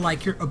you feel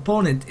like your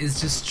opponent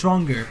is just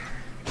stronger,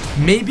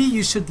 maybe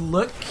you should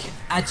look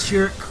at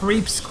your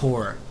creep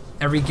score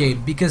every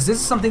game, because this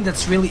is something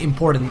that's really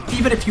important.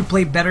 Even if you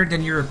play better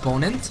than your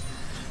opponent,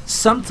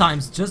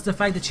 sometimes just the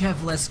fact that you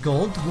have less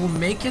gold will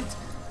make it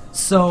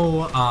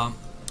so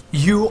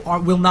you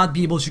will not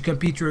be able to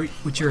compete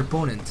with your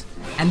opponent.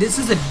 And this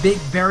is a big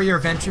barrier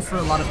of entry for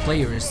a lot of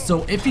players.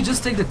 So if you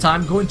just take the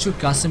time, go into a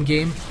custom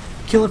game,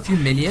 kill a few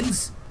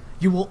minions,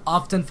 you will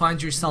often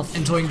find yourself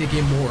enjoying the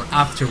game more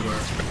afterward.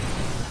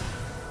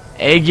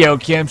 Aegyo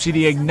Kimchi,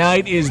 the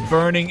Ignite is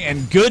burning,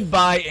 and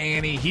goodbye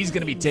Annie. He's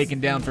going to be taken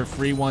down for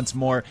free once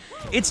more.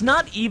 It's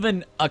not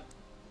even a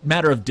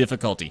matter of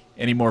difficulty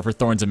anymore for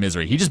Thorns of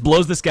Misery. He just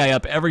blows this guy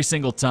up every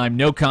single time.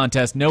 No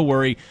contest, no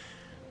worry.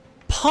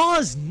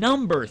 Pause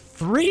number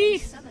 3?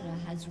 Summoner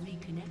has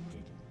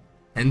reconnected.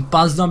 And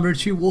pause number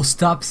 2 will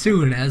stop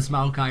soon as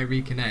Maokai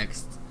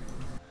reconnects.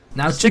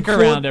 Now stick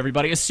around,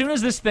 everybody. As soon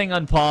as this thing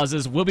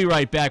unpauses, we'll be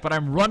right back, but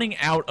I'm running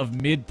out of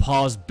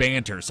mid-pause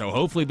banter, so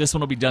hopefully this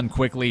one will be done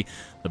quickly.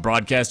 The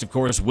broadcast, of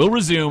course, will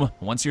resume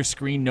once your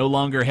screen no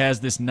longer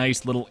has this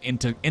nice little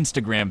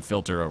Instagram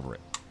filter over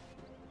it.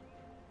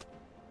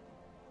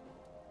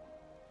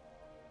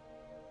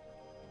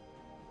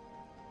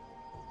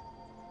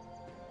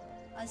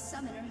 A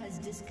summoner has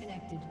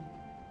disconnected.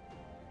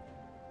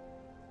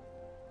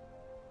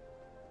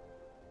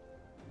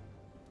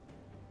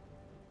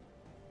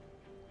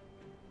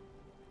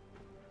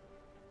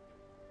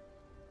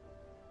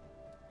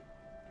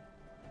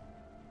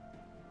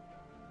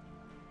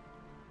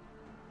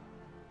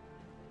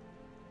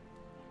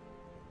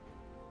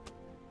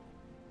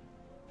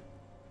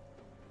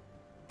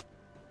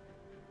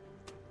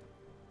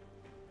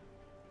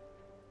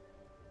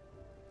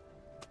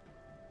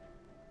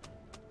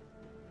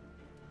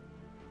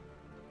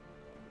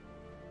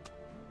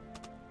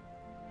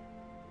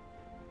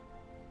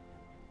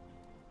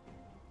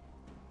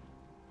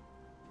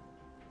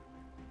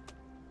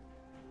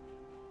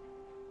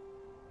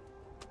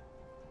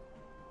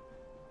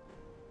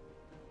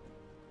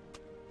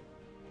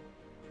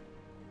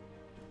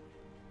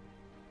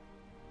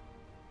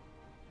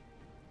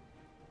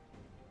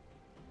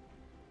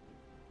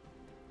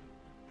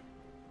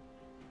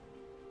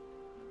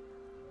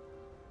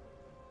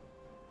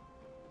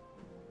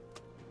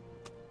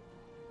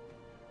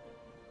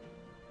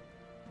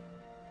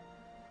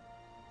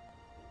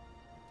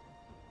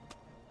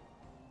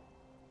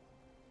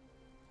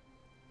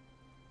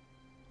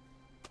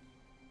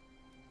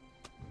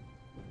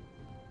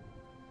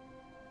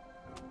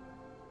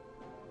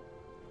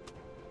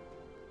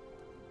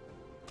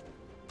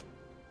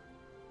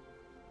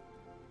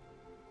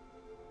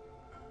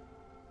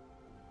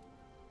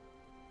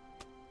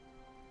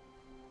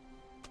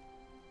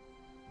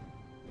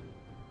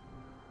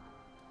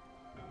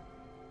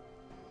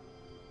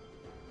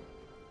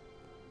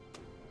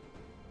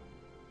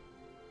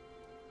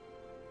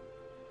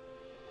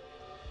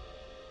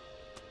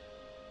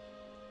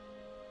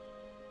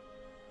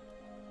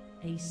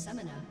 A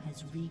summoner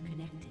has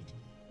reconnected.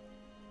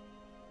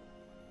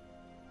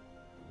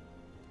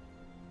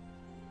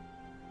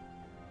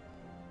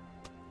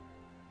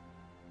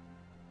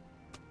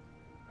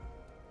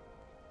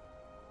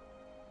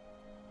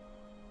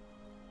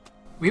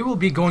 We will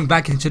be going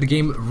back into the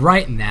game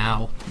right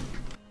now.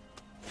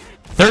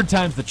 Third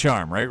time's the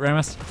charm, right,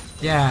 Rammus?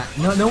 Yeah,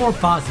 no more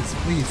pauses,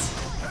 please.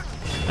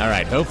 All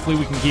right, hopefully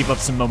we can keep up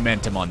some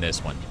momentum on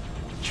this one.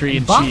 Tree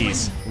and Bot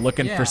Cheese lane,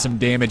 looking yeah. for some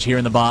damage here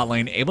in the bot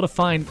lane. Able to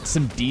find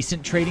some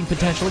decent trading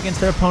potential against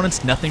their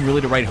opponents. Nothing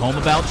really to write home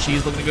about.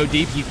 Cheese looking to go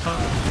deep. He's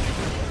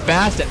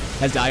fast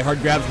as Die Hard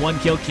grabs 1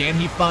 kill. Can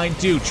he find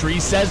 2? Tree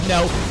says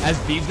no, as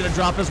Bee's going to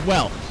drop as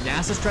well.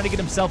 Nasa's trying to get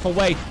himself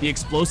away. The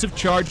explosive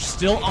charge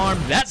still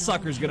armed. That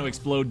sucker's going to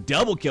explode.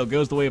 Double kill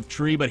goes the way of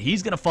Tree, but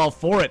he's going to fall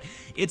for it.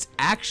 It's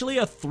actually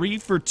a 3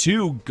 for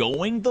 2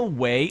 going the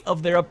way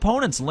of their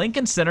opponents.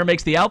 Lincoln Center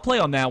makes the outplay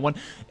on that one,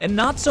 and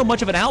not so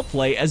much of an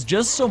outplay as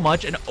just so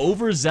much an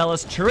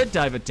overzealous turret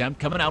dive attempt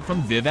coming out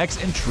from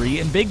Vivex and Tree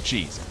and Big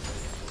Cheese.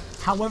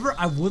 However,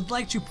 I would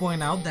like to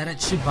point out that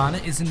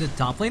Shyvana is in the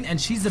top lane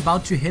and she's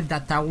about to hit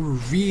that tower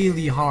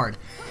really hard.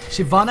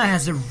 Shyvana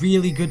has a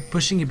really good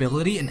pushing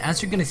ability, and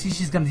as you're gonna see,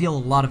 she's gonna deal a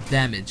lot of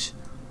damage.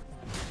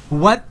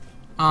 What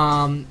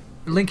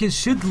Lincoln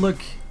should look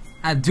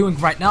at doing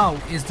right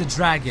now is the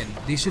dragon.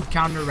 They should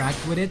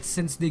counteract with it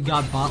since they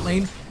got bot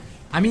lane.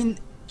 I mean,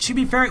 to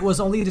be fair, it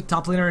was only the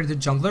top laner and the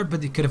jungler,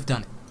 but they could have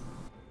done it.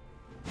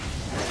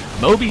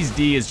 Moby's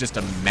D is just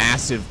a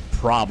massive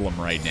problem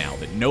right now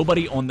that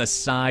nobody on the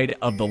side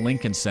of the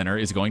Lincoln Center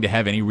is going to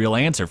have any real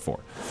answer for.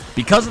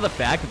 Because of the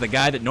fact that the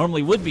guy that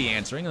normally would be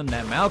answering, and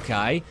that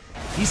Maokai,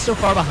 he's so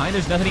far behind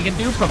there's nothing he can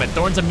do from it.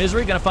 Thorns of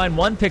Misery gonna find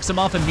one, picks him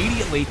off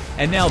immediately,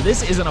 and now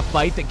this isn't a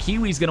fight that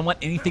Kiwi's gonna want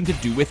anything to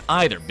do with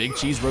either. Big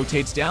Cheese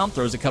rotates down,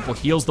 throws a couple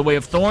heals the way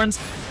of Thorns,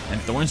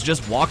 and Thorns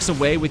just walks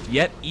away with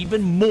yet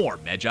even more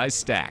Medjai's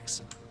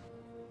stacks.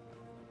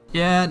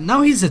 Yeah,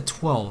 now he's at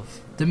 12.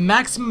 The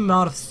maximum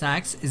amount of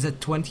stacks is at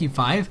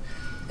 25.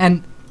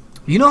 And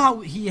you know how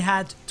he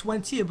had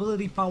 20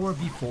 ability power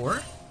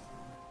before?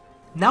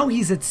 Now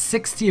he's at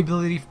 60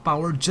 ability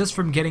power just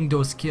from getting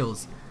those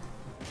kills.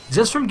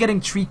 Just from getting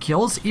 3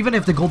 kills, even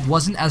if the gold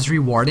wasn't as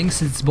rewarding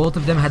since both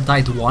of them had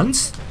died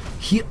once,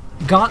 he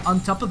got on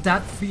top of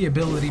that 3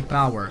 ability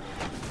power.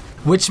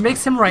 Which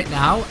makes him right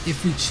now,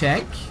 if we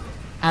check,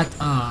 at,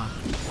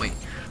 wait.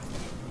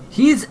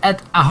 He's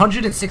at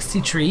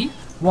 163,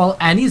 while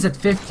Annie's at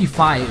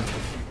 55.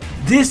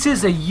 This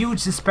is a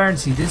huge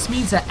disparity. This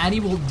means that Annie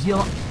will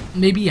deal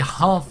maybe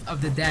half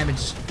of the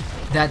damage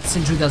that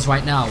Sindru does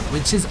right now,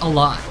 which is a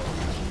lot.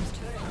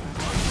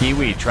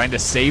 Kiwi trying to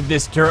save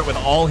this turret with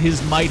all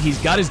his might. He's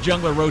got his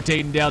jungler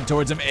rotating down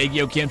towards him.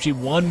 Aegyo Kimchi,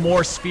 one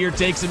more spear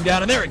takes him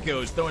down, and there it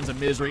goes. Thorns of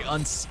Misery,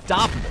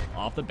 unstoppable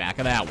off the back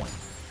of that one.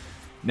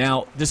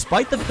 Now,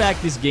 despite the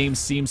fact this game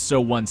seems so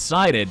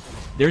one-sided,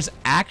 there's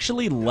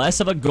actually less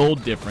of a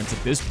gold difference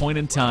at this point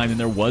in time than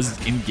there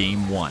was in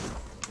Game 1.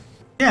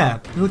 Yeah,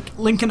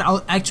 Lincoln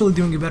are actually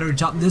doing a better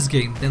job this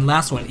game than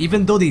last one,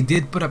 even though they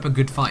did put up a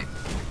good fight.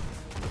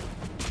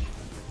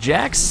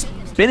 Jax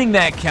spinning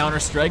that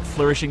counter-strike,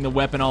 flourishing the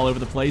weapon all over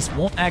the place,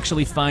 won't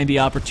actually find the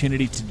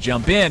opportunity to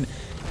jump in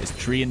as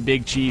Tree and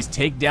Big Cheese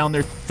take down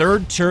their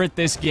 3rd turret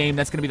this game.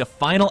 That's going to be the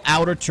final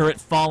outer turret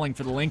falling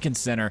for the Lincoln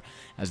Center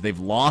as they've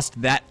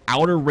lost that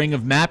outer ring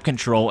of map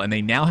control, and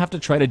they now have to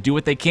try to do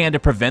what they can to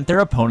prevent their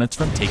opponents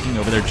from taking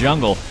over their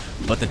jungle.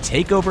 But the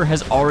takeover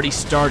has already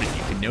started.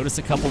 You can notice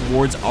a couple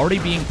wards already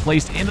being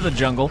placed into the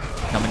jungle,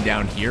 coming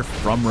down here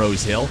from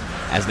Rose Hill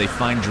as they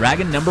find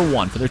Dragon number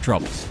 1 for their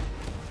troubles.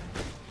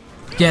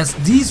 Yes,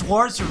 these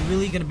wards are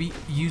really going to be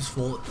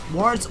useful.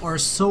 Wards are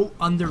so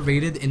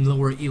underrated in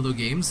lower elo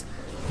games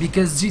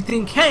because you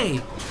think, hey,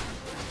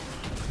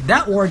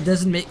 that ward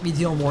doesn't make me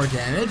deal more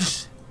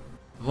damage.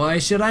 Why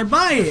should I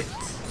buy it?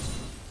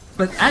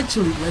 But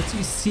actually lets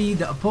you see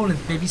the opponent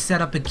maybe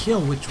set up a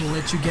kill, which will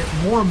let you get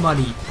more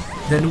money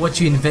than what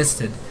you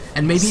invested.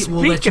 And maybe it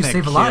will let you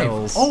save a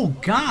life. Oh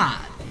god!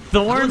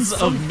 Thorns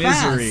of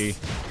Misery.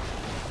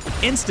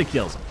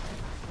 Insta-kills him.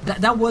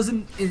 That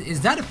wasn't...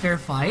 Is that a fair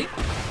fight?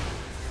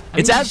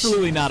 It's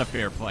absolutely not a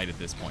fair fight at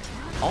this point.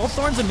 All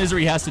Thorns of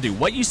Misery has to do,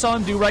 what you saw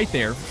him do right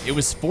there, it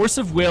was Force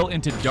of Will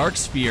into Dark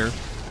Sphere,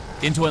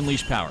 into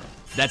Unleash Power.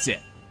 That's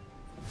it.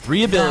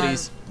 3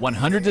 abilities,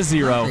 100 to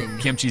 0,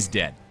 Kimchi's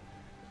dead.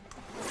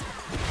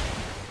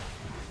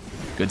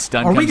 Good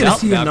stun comes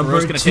out.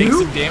 Valkyro's going to take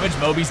some damage.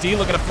 Moby's D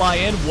looking to fly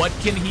in. What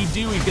can he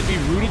do? He's going to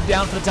be rooted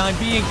down for the time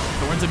being.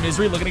 Thorns of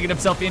Misery looking to get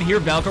himself in here.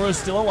 Valkyro's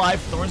still alive.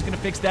 Thorn's going to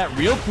fix that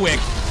real quick.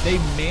 They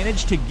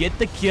managed to get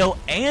the kill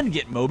and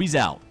get Moby's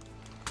out.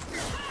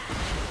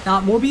 Now,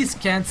 Moby's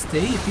can't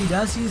stay. If he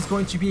does, he's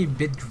going to be a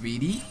bit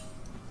greedy.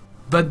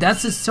 But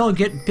that's a still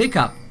good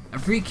pickup. A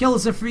free kill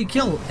is a free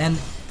kill. And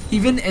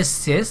even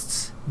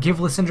assists give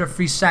Lysandra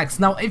free stacks.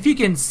 Now, if you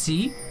can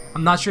see,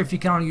 I'm not sure if you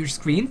can on your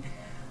screen,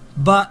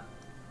 but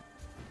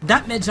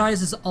that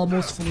Medjai's is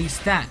almost fully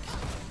stacked.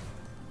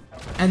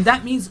 And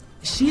that means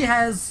she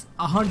has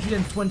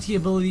 120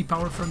 ability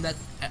power from that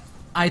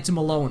item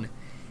alone.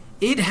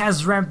 it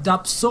has ramped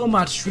up so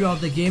much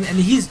throughout the game, and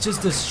he's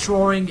just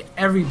destroying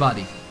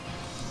everybody.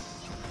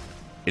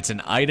 It's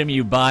an item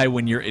you buy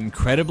when you're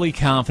incredibly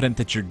confident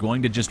that you're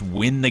going to just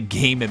win the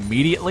game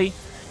immediately,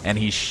 and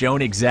he's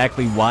shown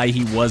exactly why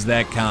he was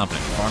that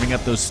confident. Farming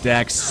up those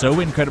stacks so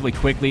incredibly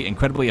quickly,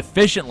 incredibly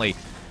efficiently,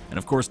 and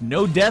of course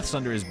no deaths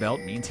under his belt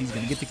means he's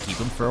going to get to keep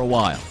them for a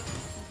while.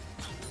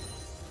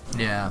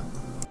 Yeah.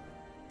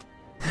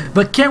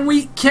 But can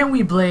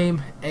we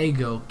blame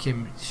Ego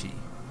Kimchi?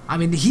 I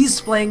mean, he's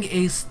playing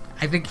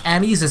I think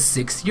Annie's a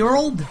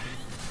 6-year-old?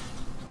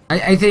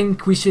 I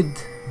think we should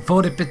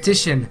vote a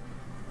petition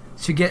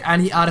to get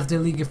Annie out of the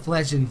League of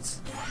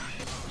Legends.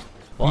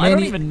 Well, I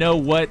don't even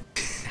know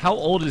how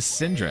old is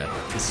Syndra?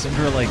 Is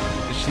Syndra like,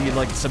 is she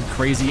like some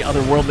crazy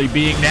otherworldly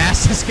being?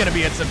 Nass is gonna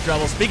be in some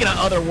trouble. Speaking of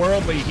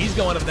otherworldly, he's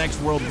going to the next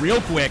world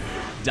real quick.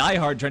 Die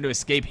Hard trying to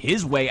escape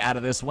his way out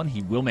of this one.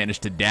 He will manage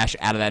to dash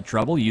out of that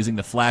trouble using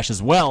the flash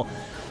as well.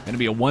 Going to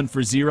be a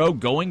 1-for-0,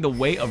 going the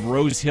way of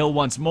Rose Hill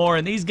once more,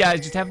 and these guys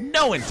just have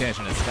no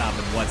intention of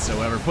stopping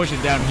whatsoever. Pushing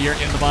down here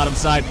in the bottom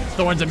side.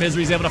 Thorns of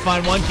Misery is able to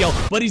find 1 kill,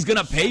 but he's going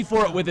to pay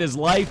for it with his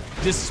life.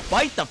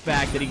 Despite the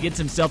fact that he gets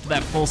himself to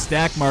that full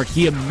stack mark,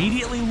 he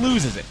immediately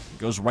loses it.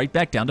 Goes right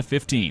back down to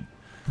 15.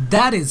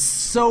 That is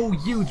so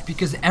huge,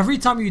 because every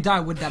time you die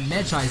with that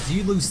Medjais,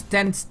 you lose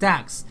 10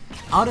 stacks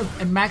out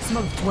of a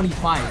maximum of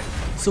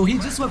 25. So he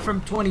just went from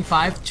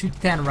 25 to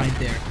 10 right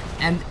there.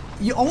 And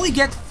you only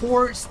get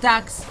 4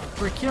 stacks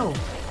per kill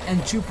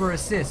and 2 per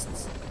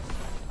assists.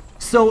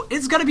 So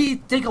it's gonna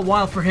take a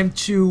while for him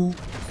to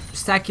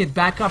stack it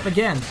back up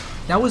again.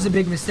 That was a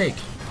big mistake.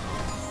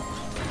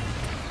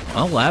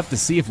 Well, we'll have to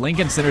see if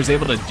Lincoln Center is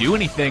able to do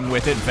anything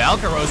with it.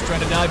 Valkyros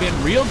trying to dive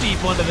in real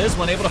deep onto this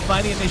one, able to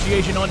find the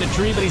initiation onto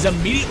Tree, but he's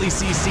immediately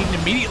CC'd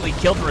and immediately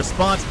killed in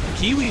response.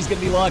 Kiwi's going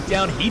to be locked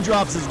down. He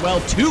drops as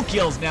well. 2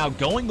 kills now,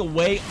 going the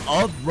way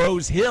of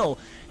Rose Hill.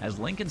 As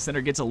Lincoln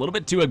Center gets a little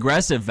bit too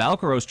aggressive,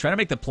 Valkyros trying to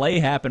make the play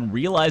happen,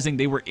 realizing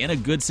they were in a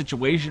good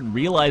situation,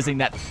 realizing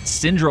that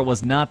Syndra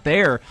was not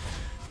there,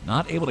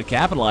 not able to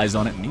capitalize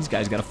on it, and these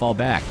guys got to fall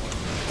back.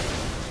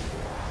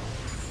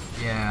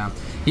 Yeah.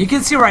 You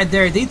can see right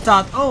there, they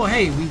thought, oh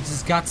hey, we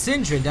just got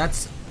Syndra,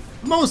 that's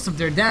most of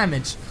their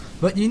damage.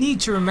 But you need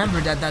to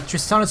remember that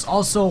Tristan is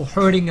also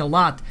hurting a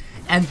lot.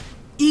 And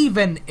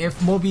even if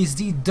Mobius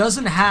D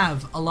doesn't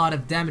have a lot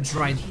of damage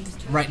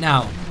right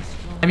now,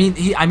 I mean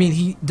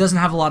he doesn't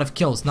have a lot of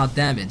kills, not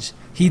damage.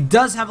 He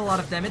does have a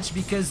lot of damage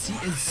because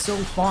he is so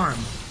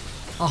farmed.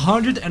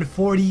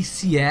 140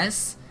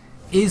 CS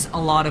is a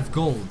lot of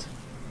gold.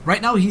 Right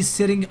now he's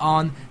sitting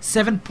on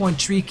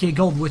 7.3k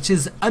gold, which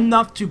is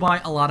enough to buy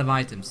a lot of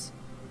items.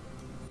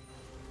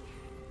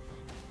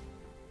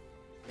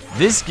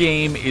 This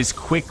game is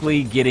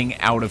quickly getting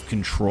out of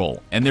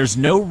control, and there's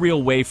no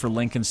real way for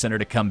Lincoln Center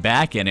to come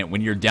back in it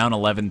when you're down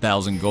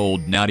 11,000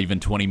 gold not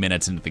even 20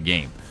 minutes into the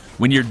game.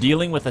 When you're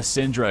dealing with a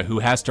Syndra who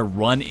has to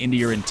run into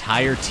your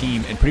entire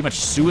team and pretty much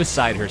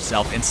suicide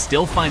herself and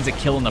still finds a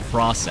kill in the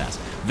process.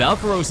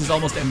 Valkyros is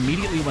almost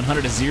immediately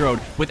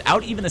 100-0'd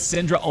without even the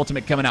Syndra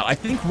ultimate coming out. I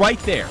think right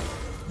there,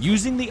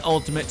 using the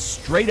ultimate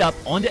straight up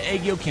onto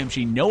Aegyo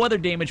Kimchi, no other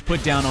damage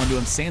put down onto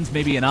him, sans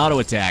maybe an auto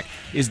attack,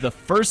 is the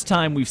first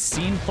time we've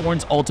seen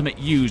Thorn's ultimate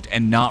used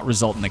and not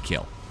result in a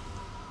kill.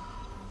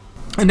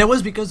 And that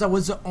was because that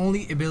was the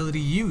only ability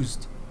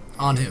used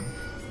on him.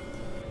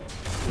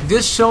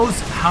 This shows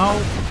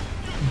how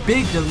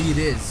big the lead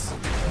is.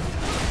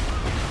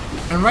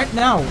 And right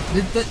now,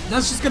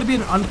 that's just going to be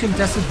an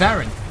uncontested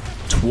Baron.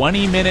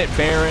 20-minute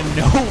Baron,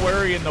 no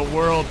worry in the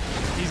world.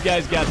 These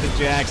guys got the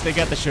Jax, they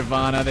got the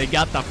Shyvana, they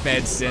got the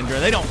Fed Syndra.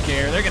 They don't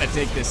care. They're going to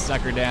take this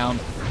sucker down.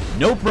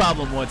 No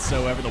problem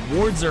whatsoever. The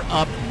wards are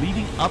up,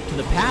 leading up to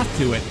the path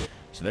to it.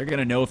 So they're going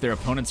to know if their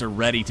opponents are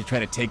ready to try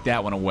to take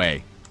that one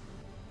away.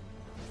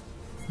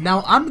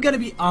 Now, I'm going to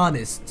be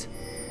honest.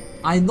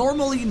 I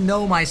normally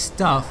know my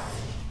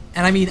stuff.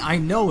 And I mean, I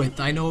know it.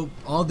 I know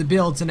all the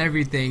builds and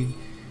everything.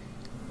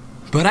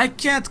 But I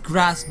can't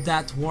grasp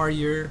that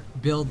warrior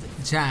build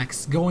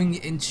Jax going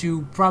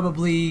into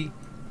probably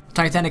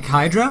Titanic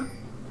Hydra.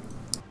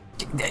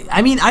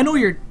 I mean, I know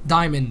you're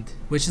Diamond,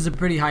 which is a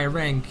pretty high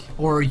rank,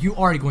 or you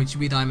are going to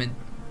be Diamond,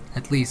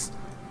 at least.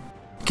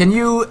 Can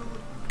you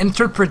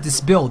interpret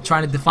this build,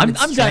 trying to define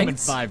its I'm Diamond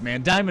strengths? 5,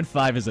 man. Diamond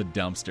 5 is a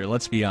dumpster,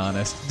 let's be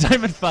honest.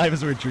 Diamond 5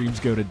 is where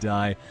dreams go to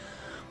die.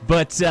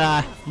 But,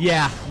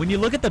 yeah, when you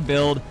look at the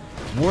build,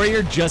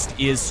 Warrior just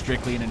is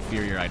strictly an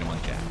inferior item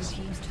on Jax.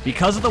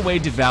 Because of the way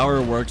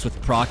Devourer works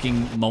with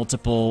proccing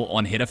multiple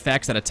on-hit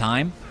effects at a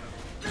time,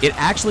 it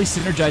actually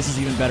synergizes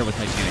even better with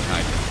Titanic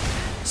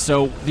Hydra.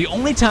 So, the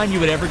only time you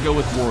would ever go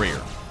with Warrior,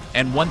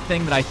 and one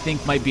thing that I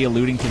think might be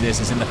alluding to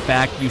this is in the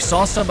fact you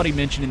saw somebody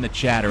mention in the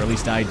chat, or at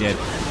least I did,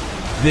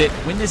 that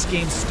when this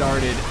game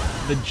started,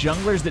 the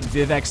junglers that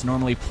Vivex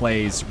normally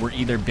plays were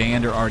either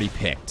banned or already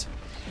picked.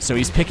 So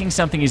he's picking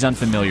something he's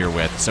unfamiliar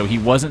with, so he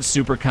wasn't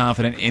super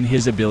confident in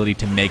his ability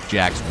to make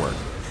Jax work.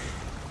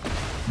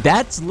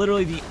 That's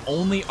literally the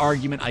only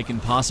argument I can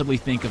possibly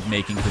think of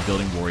making for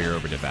building Warrior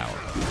over Devourer.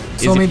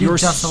 So maybe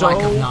just a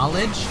lack of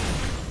knowledge?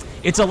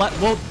 It's a lot.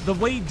 Well, the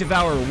way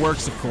Devour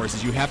works, of course,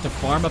 is you have to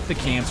farm up the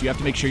camps. You have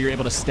to make sure you're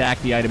able to stack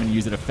the item and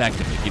use it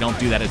effectively. If you don't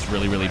do that, it's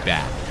really, really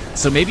bad.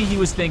 So maybe he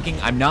was thinking,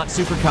 I'm not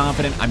super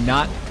confident. I'm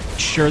not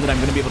sure that I'm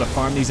going to be able to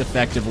farm these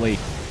effectively,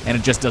 and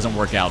it just doesn't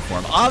work out for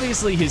him.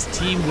 Obviously, his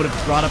team would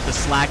have brought up the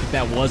slack if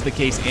that was the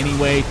case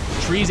anyway.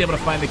 Tree's able to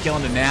find the kill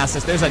into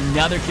Nasus. There's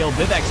another kill.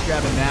 Vivek's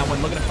grabbing that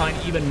one, looking to find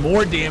even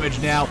more damage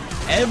now.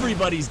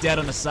 Everybody's dead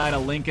on the side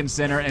of Lincoln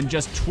Center, and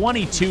just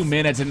 22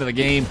 minutes into the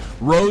game,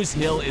 Rose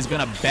Hill is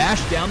going to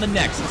bash down the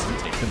Nexus and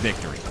take the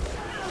victory.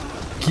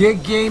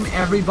 Good game,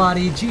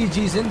 everybody.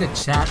 GG's in the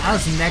chat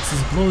as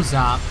Nexus blows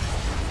up.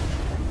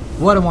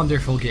 What a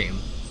wonderful game.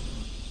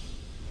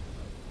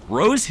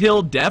 Rose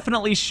Hill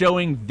definitely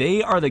showing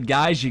they are the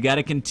guys you got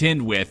to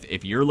contend with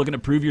if you're looking to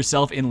prove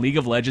yourself in League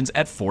of Legends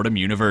at Fordham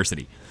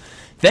University.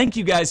 Thank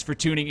you guys for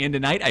tuning in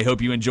tonight. I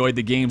hope you enjoyed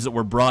the games that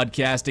we're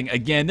broadcasting.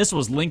 Again, this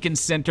was Lincoln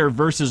Center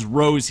versus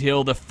Rose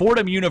Hill, the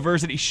Fordham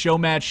University show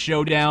match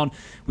showdown.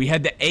 We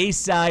had the A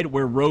side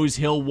where Rose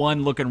Hill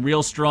won, looking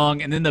real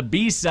strong, and then the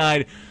B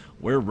side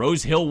where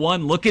Rose Hill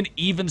won, looking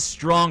even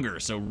stronger.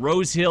 So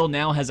Rose Hill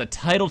now has a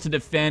title to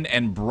defend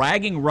and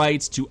bragging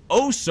rights to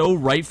so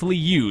rightfully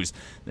use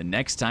the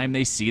next time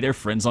they see their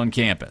friends on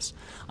campus.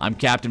 I'm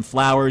Captain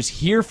Flowers,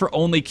 here for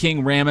Only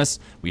King Rammus.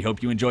 We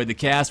hope you enjoyed the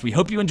cast, we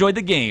hope you enjoyed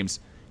the games,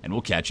 and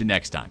we'll catch you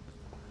next time.